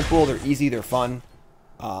 They're simple. They're easy. They're fun.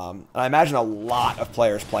 And I imagine a lot of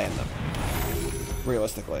players playing them.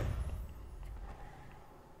 Realistically.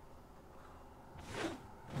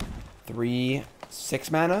 3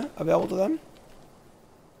 6 mana available to them.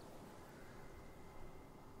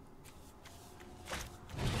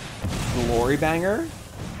 Glory Banger.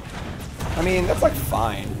 I mean, that's like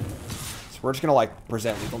fine. So we're just gonna like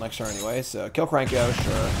present lethal next turn anyway. So kill Krenko,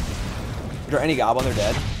 sure. Is there any goblin? They're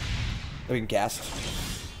dead. That we can cast.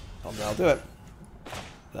 Oh, that'll do it.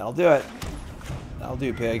 That'll do it. That'll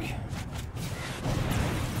do, pig.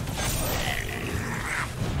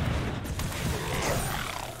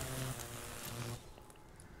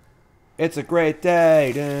 It's a great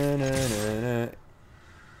day. Da, na, na, na.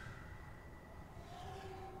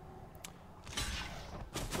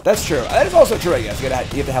 That's true. That is also true, I guess. You have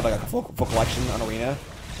to have like a full collection on Arena.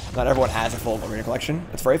 Not everyone has a full Arena collection.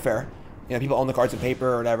 It's very fair. You know, people own the cards in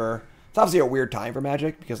paper or whatever. It's obviously a weird time for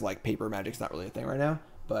Magic because like paper Magic's not really a thing right now.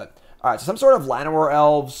 But all right, so some sort of Llanowar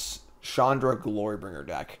Elves Chandra Glorybringer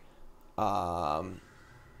deck. I'm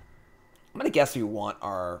gonna guess we want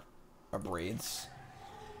our Abrades.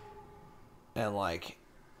 And like,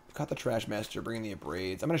 got the Trashmaster, bringing the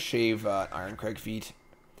Abrades. I'm gonna shave Irencrag feet.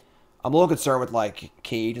 I'm a little concerned with like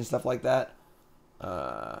Cage and stuff like that.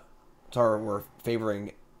 So we're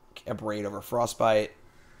favoring Abrade over Frostbite.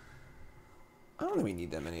 I don't think we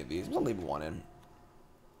need that many of these. I'm gonna leave one in.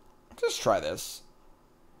 Just try this.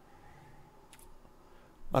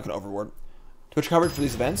 I'm not gonna overboard. Twitch coverage for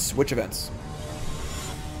these events. Which events?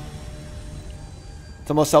 It's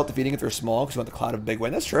almost self-defeating if they're small because you want the cloud of big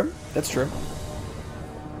win. That's true. That's true.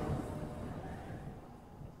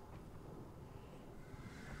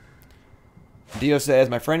 Dio says,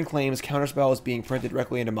 my friend claims Counterspell is being printed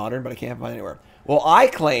directly into Modern, but I can't find it anywhere. Well, I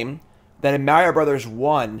claim that in Mario Brothers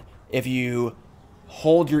 1, if you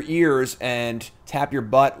hold your ears and tap your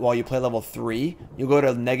butt while you play level 3, you'll go to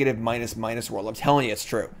 -/- world. I'm telling you it's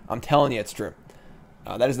true. I'm telling you it's true.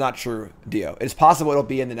 That is not true, Dio. It is possible it'll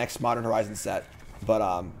be in the next Modern Horizon set, but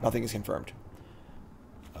nothing is confirmed.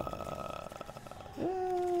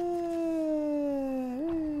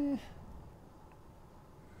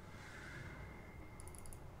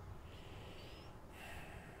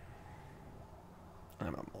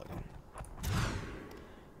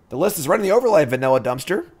 The list is right in the overlay Vanilla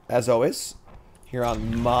Dumpster, as always, here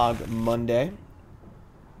on Mogg Monday.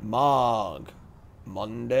 Mogg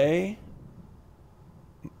Monday.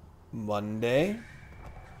 Monday.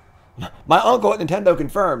 My uncle at Nintendo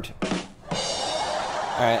confirmed.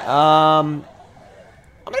 Alright, I'm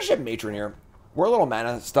gonna ship Matron here. We're a little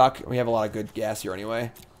mana stuck. We have a lot of good gas here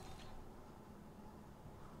anyway.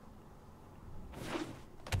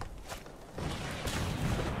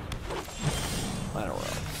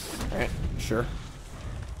 Alright, sure.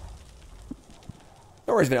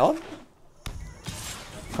 No worries, Vanilla.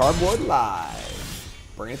 Cardboard live.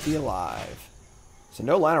 Bring it to you live. So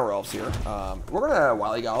no Llanowar Elves here. We're gonna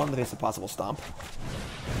Wily Goblin in the face of possible stomp.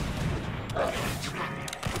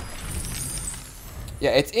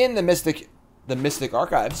 Yeah, it's in the Mystic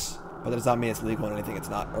Archives, but that does not mean it's legal in anything it's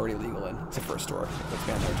not already legal in. It's a first store. That's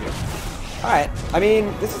kind of there too. Alright, I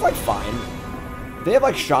mean, this is like fine. They have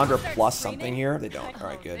like Chandra plus something here. They don't. All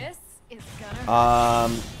right, good.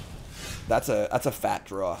 That's a fat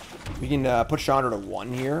draw. We can put Chandra to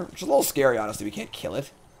 1 here, which is a little scary, honestly. We can't kill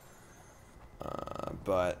it.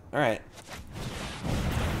 But all right.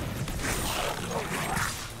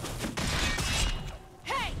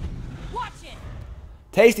 Hey, watch it.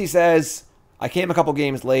 Tasty says, I came a couple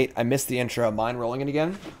games late. I missed the intro. Mind rolling it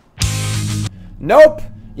again? Nope.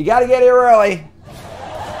 You got to get here early.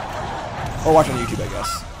 Or watch on YouTube, I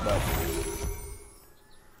guess. But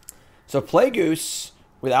so play Goose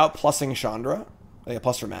without plussing Chandra. Like a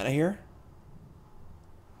plus for mana here.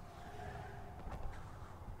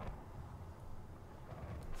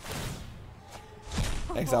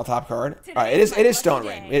 Exile top card. Alright, it is Stone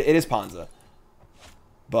Rain. It is Ponza.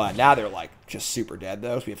 But now they're like just super dead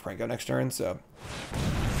though. So we have Krenko next turn, so.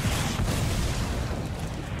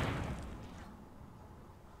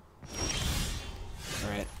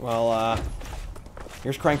 Alright, well,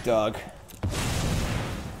 here's Crank Dog.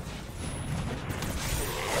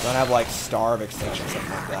 Don't have like Starve Extinction or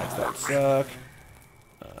something like that, 'cause that would suck.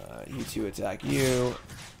 You two attack you.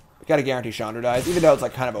 We gotta guarantee Chandra dies, even though it's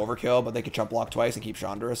like kind of overkill, but they could jump block twice and keep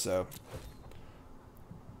Chandra, so.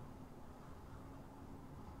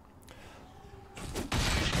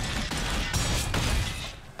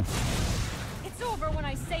 It's over when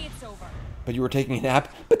I say it's over. But you were taking a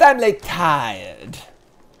nap? But I'm like tired.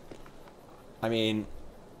 I mean,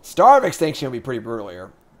 Star of Extinction would be pretty brutal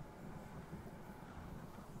here.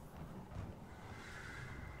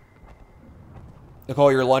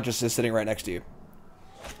 Nicole, your lunch is just sitting right next to you.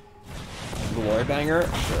 Glory Banger?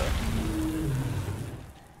 Sure.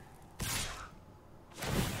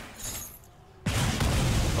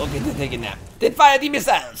 Okay, to take a nap. Then fire the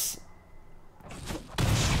missiles!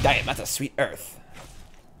 Damn, that's a sweet earth.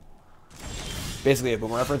 Basically a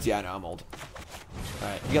boomer reference? Yeah, I know, I'm old.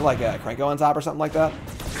 Alright, you get like a Krenko on top or something like that?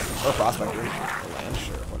 Or Prospector. Or land,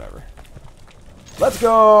 sure, whatever. Let's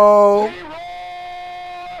go!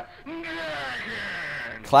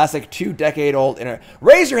 Classic 2-decade-old internet.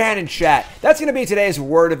 Raise your hand in chat. That's going to be today's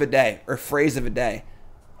word of the day, or phrase of the day.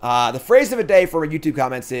 The phrase of the day for YouTube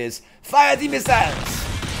comments is, fire the missiles!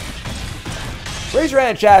 Raise your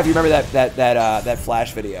hand in chat if you remember that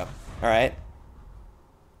Flash video. Alright?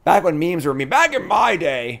 Back when memes were back in my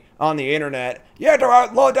day on the internet, you had to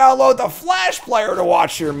download the Flash player to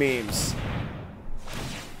watch your memes.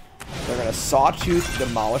 They're going to Sawtooth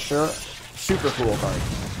Demolisher. Super cool card.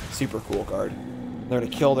 Super cool card. They're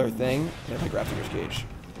going to kill their thing. They're going to pick Raptor's Cage.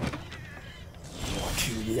 You're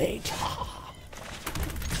too late.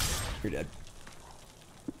 You're dead.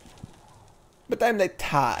 But I'm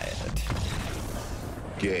tired.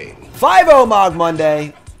 Game. 5-0 Mogg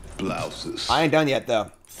Monday. Blouses. I ain't done yet,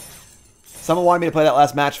 though. Someone wanted me to play that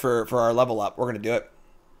last match for our level up. We're going to do it.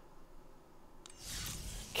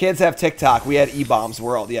 Kids have TikTok. We had E-Bombs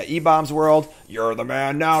World. Yeah, E-Bombs World. You're the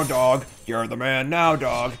man now, dog. You're the man now,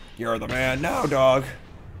 dog. You're the man now, dog.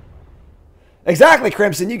 Exactly,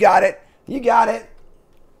 Crimson. You got it. You got it.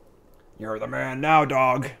 You're the man now,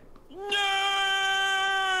 dog.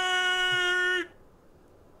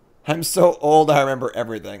 I'm so old, I remember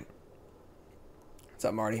everything. What's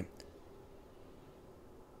up, Marty?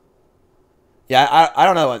 Yeah, I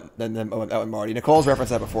don't know that one, Marty. Nicole's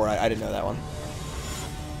referenced that before. I didn't know that one.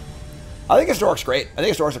 I think Historic's great. I think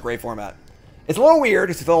Historic's a great format. It's a little weird.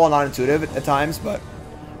 It's a little non-intuitive at times, but...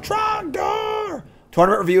 Trogdor!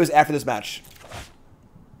 Tournament review is after this match.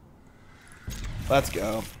 Let's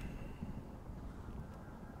go.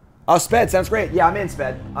 Oh, Sped. Sounds great. Yeah, I'm in,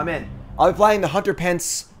 Sped. I'm in. I'll be playing the Hunter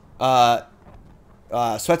Pence Sweatsuit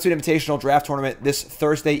Invitational Draft Tournament this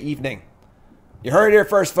Thursday evening. You heard it here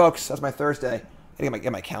first, folks. That's my Thursday. I gotta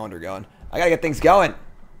get my calendar going. I gotta get things going.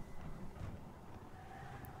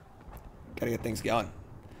 Gotta get things going.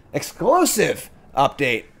 Exclusive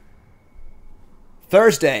update.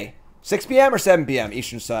 Thursday, 6 p.m. or 7 p.m.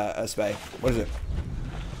 Eastern Sped. What is it?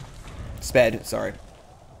 Sped, sorry.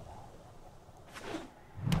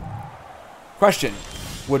 Question.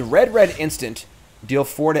 Would Red Instant deal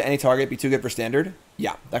 4 to any target be too good for Standard?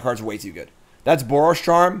 Yeah, that card's way too good. That's Boros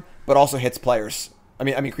Charm, but also hits players. I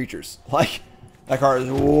mean creatures. Like, that card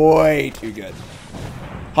is way too good.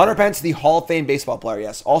 Hunter Pence, the Hall of Fame baseball player,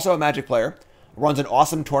 yes. Also a Magic player. Runs an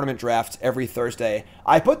awesome tournament draft every Thursday.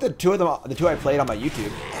 I put the two of them, the two I played on my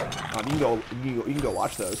YouTube. You can go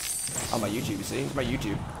watch those on my YouTube. You see, it's my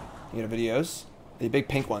YouTube. You get videos. The big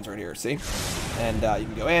pink ones right here. See, and you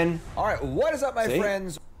can go in. All right, what is up, my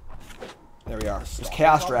friends? There we are. It was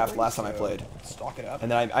Chaos Draft last time I played. Stock it up. And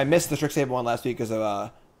then I missed the Strixhaven one last week because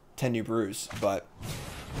of 10 new brews, but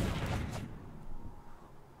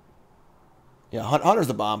yeah, Hunter's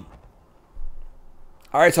the bomb.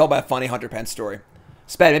 I already told my funny Hunter Pence story.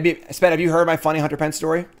 Sped, have you heard my funny Hunter Pence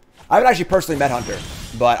story? I haven't actually personally met Hunter,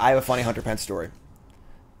 but I have a funny Hunter Pence story.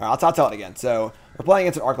 All right, I'll tell it again. So we're playing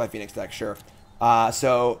against an Arclight Phoenix deck, sure.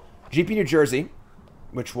 So GP New Jersey,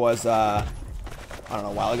 which was I don't know,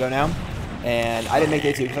 a while ago now, and I didn't make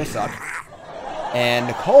day 2 because I suck. And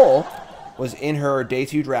Nicole was in her day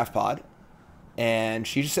 2 draft pod, and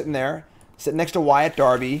she's just sitting there, sitting next to Wyatt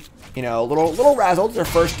Darby, you know, a little razzled. It's her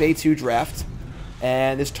first day 2 draft.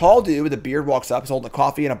 And this tall dude with a beard walks up. He's holding a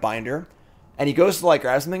coffee and a binder. And he goes to, like,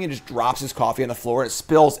 grab something and just drops his coffee on the floor. And it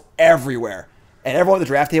spills everywhere. And everyone at the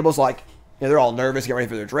draft table is like, you know, they're all nervous, getting ready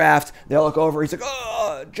for their draft. They all look over. He's like,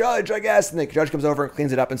 oh, judge, I guess. And the judge comes over and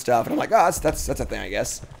cleans it up and stuff. And I'm like, oh, that's a thing, I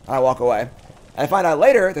guess. And I walk away. And I find out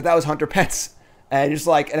later that was Hunter Pence. And just,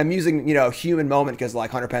 like, an amusing, you know, human moment. Because,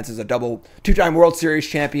 like, Hunter Pence is a two-time World Series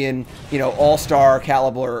champion, you know, all-star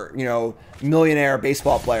caliber, you know, millionaire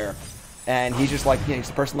baseball player. And he's just like, you know,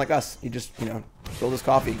 he's a person like us. He just, you know, spilled his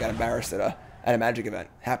coffee and got embarrassed at a Magic event.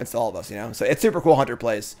 Happens to all of us, you know. So it's super cool. Hunter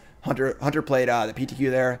plays. Hunter played the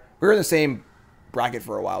PTQ there. We were in the same bracket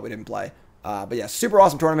for a while. We didn't play. But yeah, super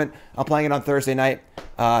awesome tournament. I'm playing it on Thursday night.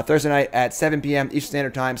 Thursday night at 7 p.m. Eastern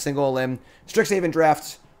Standard Time. Single elim. Strixhaven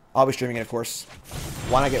draft. I'll be streaming it, of course.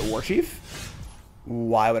 Why not get Warchief?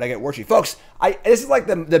 Why would I get Warchief? Folks, this is like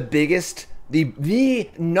the biggest, the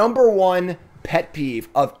number one pet peeve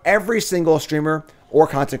of every single streamer or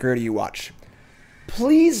content creator you watch.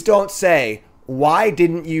 Please don't say, why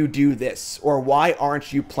didn't you do this? Or why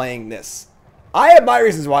aren't you playing this? I have my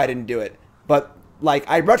reasons why I didn't do it. But, like,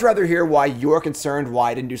 I'd much rather hear why you're concerned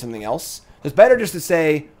why I didn't do something else. It's better just to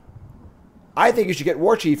say, I think you should get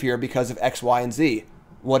Warchief here because of X, Y, and Z.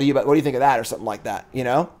 What do you think of that? Or something like that, you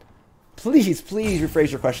know? Please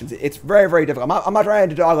rephrase your questions. It's very, very difficult. I'm not trying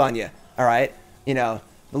to dog on you, all right? You know,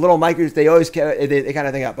 the little micros, they always they kind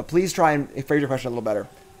of think out. But please try and phrase your question a little better,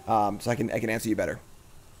 so I can answer you better.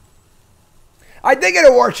 I did get a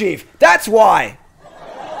Warchief. That's why.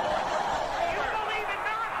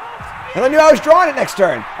 And I knew I was drawing it next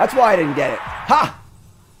turn. That's why I didn't get it. Ha!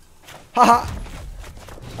 Ha ha!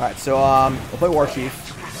 Alright, so we'll play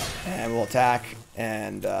Warchief. And we'll attack.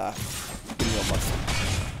 And we'll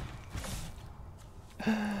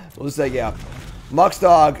just say, yeah. Mux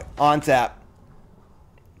Dog on tap.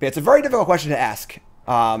 But it's a very difficult question to ask.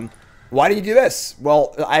 Why did you do this?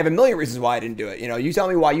 Well, I have a million reasons why I didn't do it. You know, you tell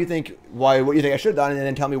me what you think I should have done, and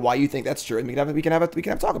then tell me why you think that's true, and we can have a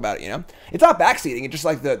talk about it. You know, it's not backseating; it's just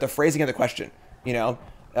like the phrasing of the question. You know,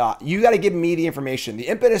 you got to give me the information, the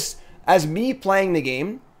impetus. As me playing the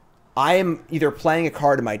game, I am either playing a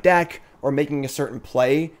card in my deck or making a certain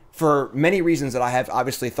play for many reasons that I have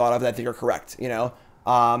obviously thought of that I think are correct. You know,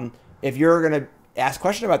 if you're gonna ask a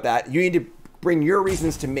question about that, you need to bring your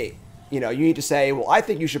reasons to me. You know, you need to say, well, I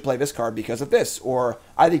think you should play this card because of this, or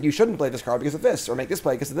I think you shouldn't play this card because of this, or make this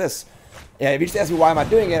play because of this. Yeah, if you just ask me why I'm not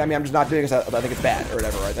doing it, I mean, I'm just not doing it because I think it's bad or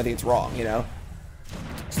whatever. Right? I think it's wrong, you know?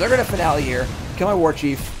 So they're going to finale here, kill my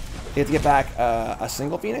Warchief. They have to get back a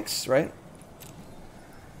single Phoenix, right?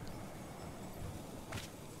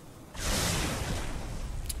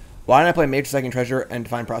 Why didn't I play Mage Second Treasure and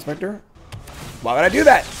Define Prospector? Why would I do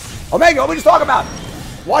that? Omega, what did we just talk about?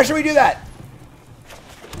 Why should we do that?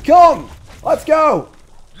 Kill him! Let's go!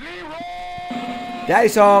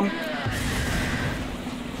 Daddy's home.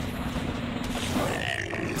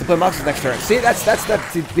 To play Muxus next turn. See, that's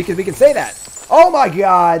because we can say that. Oh my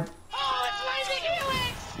god!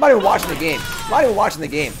 I'm not even watching the game. I'm not even watching the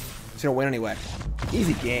game. He's gonna win anyway.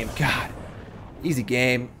 Easy game. God. Easy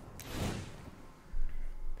game.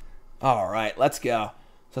 Alright, let's go.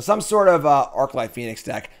 So some sort of Arclight Phoenix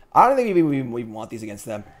deck. I don't think we even want these against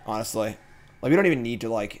them, honestly. Like, we don't even need to,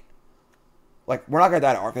 like, we're not going to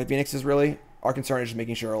die to Arclight Phoenixes, really. Our concern is just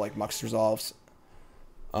making sure, like, Mux resolves.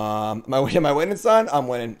 Am I winning, son? I'm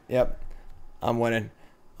winning. Yep. I'm winning.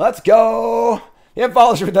 Let's go! You have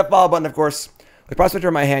follow with that follow button, of course. With Prospector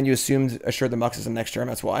in my hand, you assured the Muxus in next turn,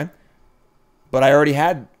 that's why. But I already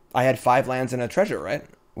had, 5 lands and a treasure, right?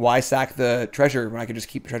 Why sack the treasure when I could just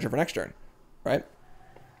keep the treasure for next turn, right?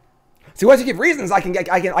 See, once you give reasons, I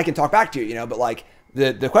can talk back to you, you know, but, like,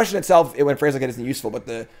 the question itself, when phrased like it isn't useful, but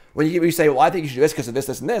when you say, well, I think you should do this because of this,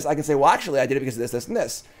 this, and this, I can say, well, actually, I did it because of this, this, and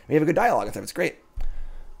this. And we have a good dialogue and stuff. It's great.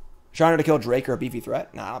 Chandra to kill Drake or a beefy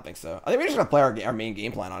threat? Nah, I don't think so. I think we're just going to play our main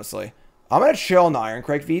game plan, honestly. I'm going to chill on the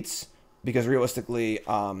Irencrag feats because realistically,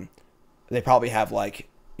 they probably have, like,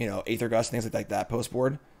 you know, Aether Gust, things like that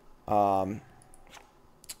post-board. And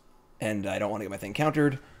I don't want to get my thing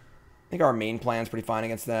countered. I think our main plan's pretty fine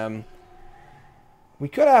against them. We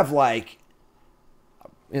could have, like,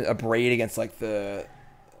 a Abrade against, like, the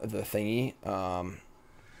thingy,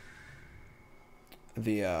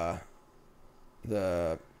 the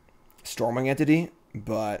Stormwing entity,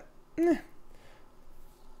 but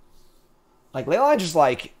like Leyline, just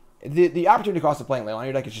like the opportunity cost of playing Leyline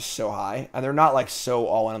your deck is just so high, and they're not like so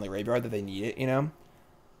all in on the graveyard that they need it, you know.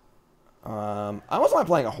 I almost like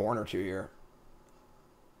playing a Horn or two here.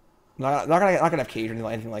 Not gonna have Cage or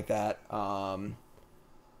anything like that.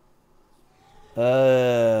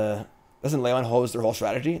 Doesn't Leyline holds their whole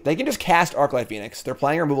strategy? They can just cast Arclight Phoenix. They're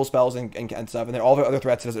playing removal spells and stuff, and then all their other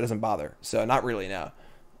threats it doesn't bother. So not really, no.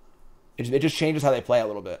 It just changes how they play a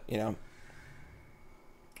little bit, you know.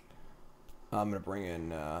 I'm gonna bring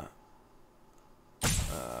in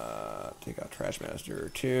take out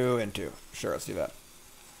Trashmaster 2 and 2. Sure, let's do that.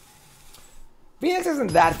 Phoenix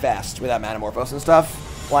isn't that fast without Manamorphose and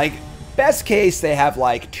stuff. Like, best case, they have,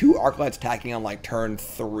 like, 2 Arclights attacking on, like, turn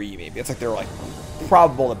 3, maybe. It's like they're, like,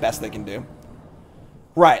 probable the best they can do.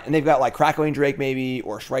 Right, and they've got, like, Crackling Drake, maybe,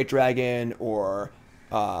 or Shrite Dragon, or,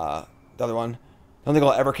 the other one. Don't think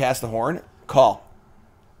I'll ever cast the Horn. Call.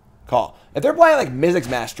 If they're playing, like, Mizzix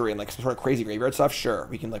Mastery and, like, some sort of crazy graveyard stuff, sure,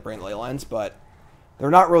 we can, like, bring ley lines, but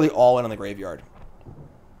they're not really all in on the graveyard.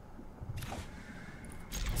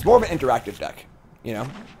 It's more of an interactive deck, you know?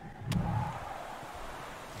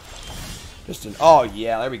 Just an, oh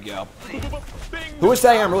yeah, there we go. Who was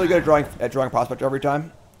saying I'm really good at drawing Prospector every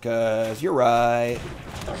time? Because you're right.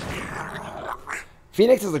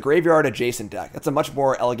 Phoenix is a graveyard adjacent deck. That's a much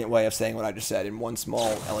more elegant way of saying what I just said in one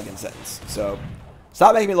small, elegant sentence. So,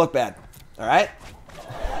 stop making me look bad. All right?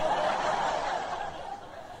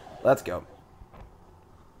 Let's go.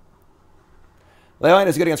 Leyline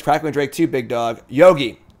is good against Crackling Drake too, big dog.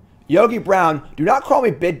 Yogi Brown, do not call me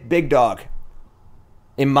big dog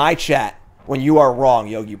in my chat when you are wrong,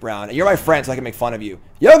 Yogi Brown. And you're my friend, so I can make fun of you.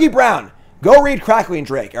 Yogi Brown, go read Crackling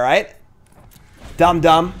Drake, all right?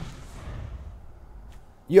 Dumb.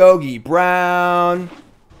 Yogi Brown,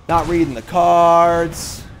 not reading the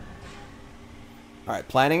cards. All right,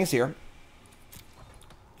 planning is here.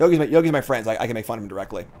 Yogi's my friend, so I can make fun of him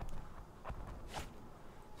directly.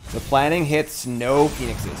 The planning hits no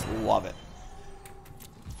Phoenixes. Love it.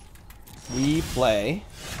 We play.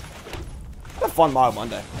 What a fun Mogg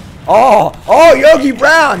Monday. Oh, Yogi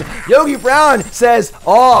Brown. Yogi Brown says,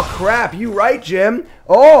 oh, crap. You right, Jim.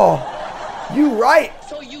 Oh, you right.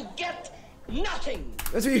 So you get nothing.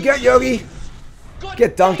 That's what you get, Yogi.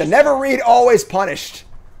 Get dunked. Never read, always punished.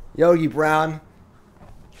 Yogi Brown.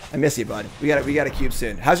 I miss you, bud. We got a cube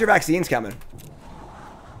soon. How's your vaccines coming?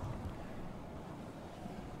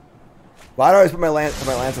 Why do I always put my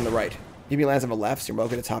lands on the right? Give me lands on the left, so you're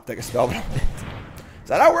going to top deck a spell. Is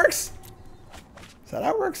that how it works? Is that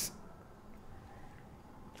how it works?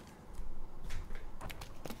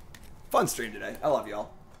 Fun stream today. I love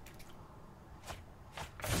y'all.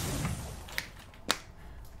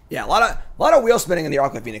 Yeah, a lot of wheel spinning in the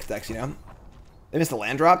Arc Phoenix decks, you know. They missed a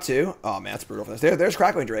land drop too. Oh man, that's brutal for this. There's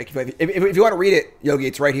Crackling Drake. If you want to read it, Yogi,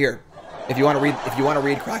 it's right here. If you want to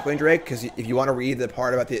read Crackling Drake, because if you want to read the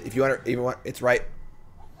part about it's right.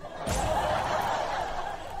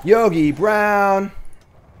 Yogi Brown.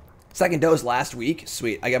 Second dose last week.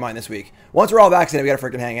 Sweet. I get mine this week. Once we're all vaccinated, we gotta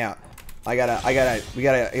freaking hang out. We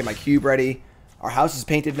gotta get my cube ready. Our house is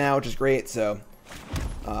painted now, which is great. So,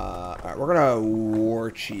 all right, we're gonna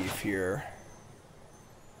Warchief here.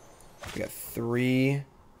 We got 3,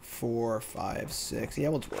 4, 5, 6. Yeah,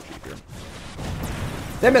 we'll just Warchief here.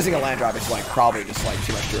 Them missing a land drop is like probably just like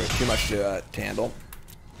too much to handle.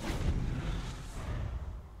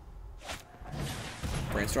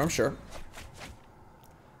 Brainstorm, sure.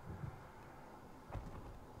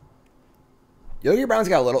 Yogi Brown's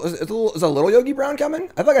got a little. Is a little Yogi Brown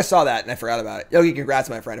coming? I think I saw that and I forgot about it. Yogi, congrats,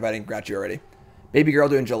 my friend. If I didn't congrats you already. Baby girl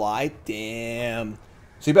due in July. Damn.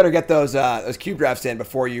 So you better get those cube drafts in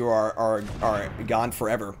before you are gone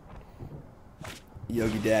forever.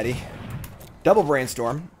 Yogi Daddy. Double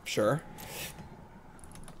Brainstorm, sure.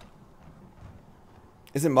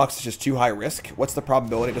 Isn't Muxus just too high risk? What's the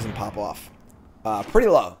probability it doesn't pop off? Pretty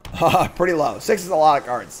low. Pretty low. 6 is a lot of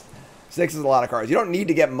cards. 6 is a lot of cards. You don't need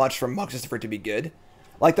to get much from Muxus for it to be good.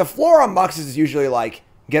 Like, the floor on Muxus is usually, like,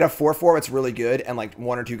 get a 4/4 that's really good and, like,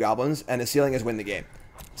 1 or 2 goblins, and the ceiling is win the game.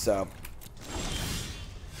 So,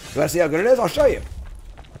 you want to see how good it is? I'll show you.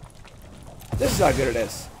 This is how good it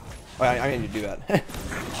is. Oh, I need to do that.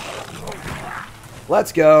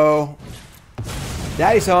 Let's go.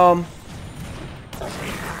 Daddy's home.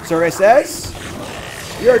 Survey says,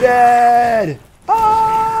 you're dead. Ah!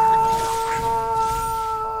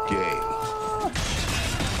 Game.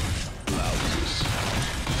 Louses.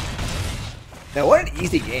 Now, what an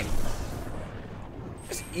easy game.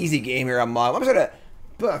 Just easy game here on Mogg. I'm just going to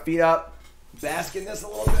put my feet up, bask in this a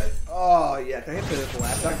little bit. Oh, yeah. Can I hit the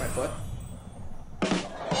last back my foot?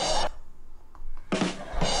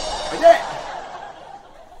 I did it.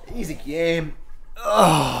 Easy game.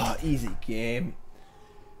 Oh, easy game.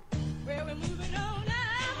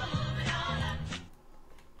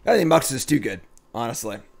 I think Muxus is too good,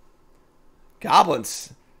 honestly.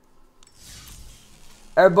 Goblins.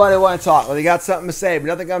 Everybody want to talk. Well, they got something to say, but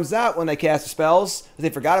nothing comes out when they cast spells. They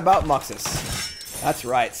forgot about Muxus. That's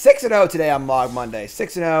right. 6-0 today on Mogg Monday.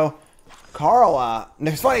 6-0. Karl,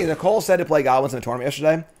 it's funny, Nicole said to play Goblins in the tournament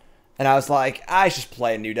yesterday. And I was like, I should just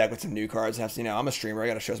play a new deck with some new cards. Have to, you know, I'm a streamer. I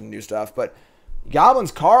got to show some new stuff. But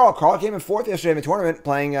Goblins, Karl came in 4th yesterday in the tournament,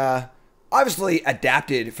 playing, obviously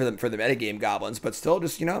adapted for the metagame Goblins, but still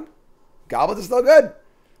just, you know, Goblins is still good.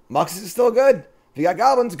 Muxus is still good. If you got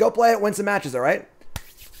Goblins, go play it, win some matches, all right?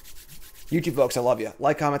 YouTube folks, I love you.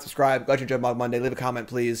 Like, comment, subscribe. Glad you enjoyed Mogg Monday. Leave a comment,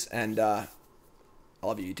 please. And I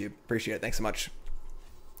love you, YouTube. Appreciate it. Thanks so much.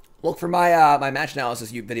 Look for my my match analysis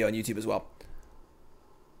video on YouTube as well.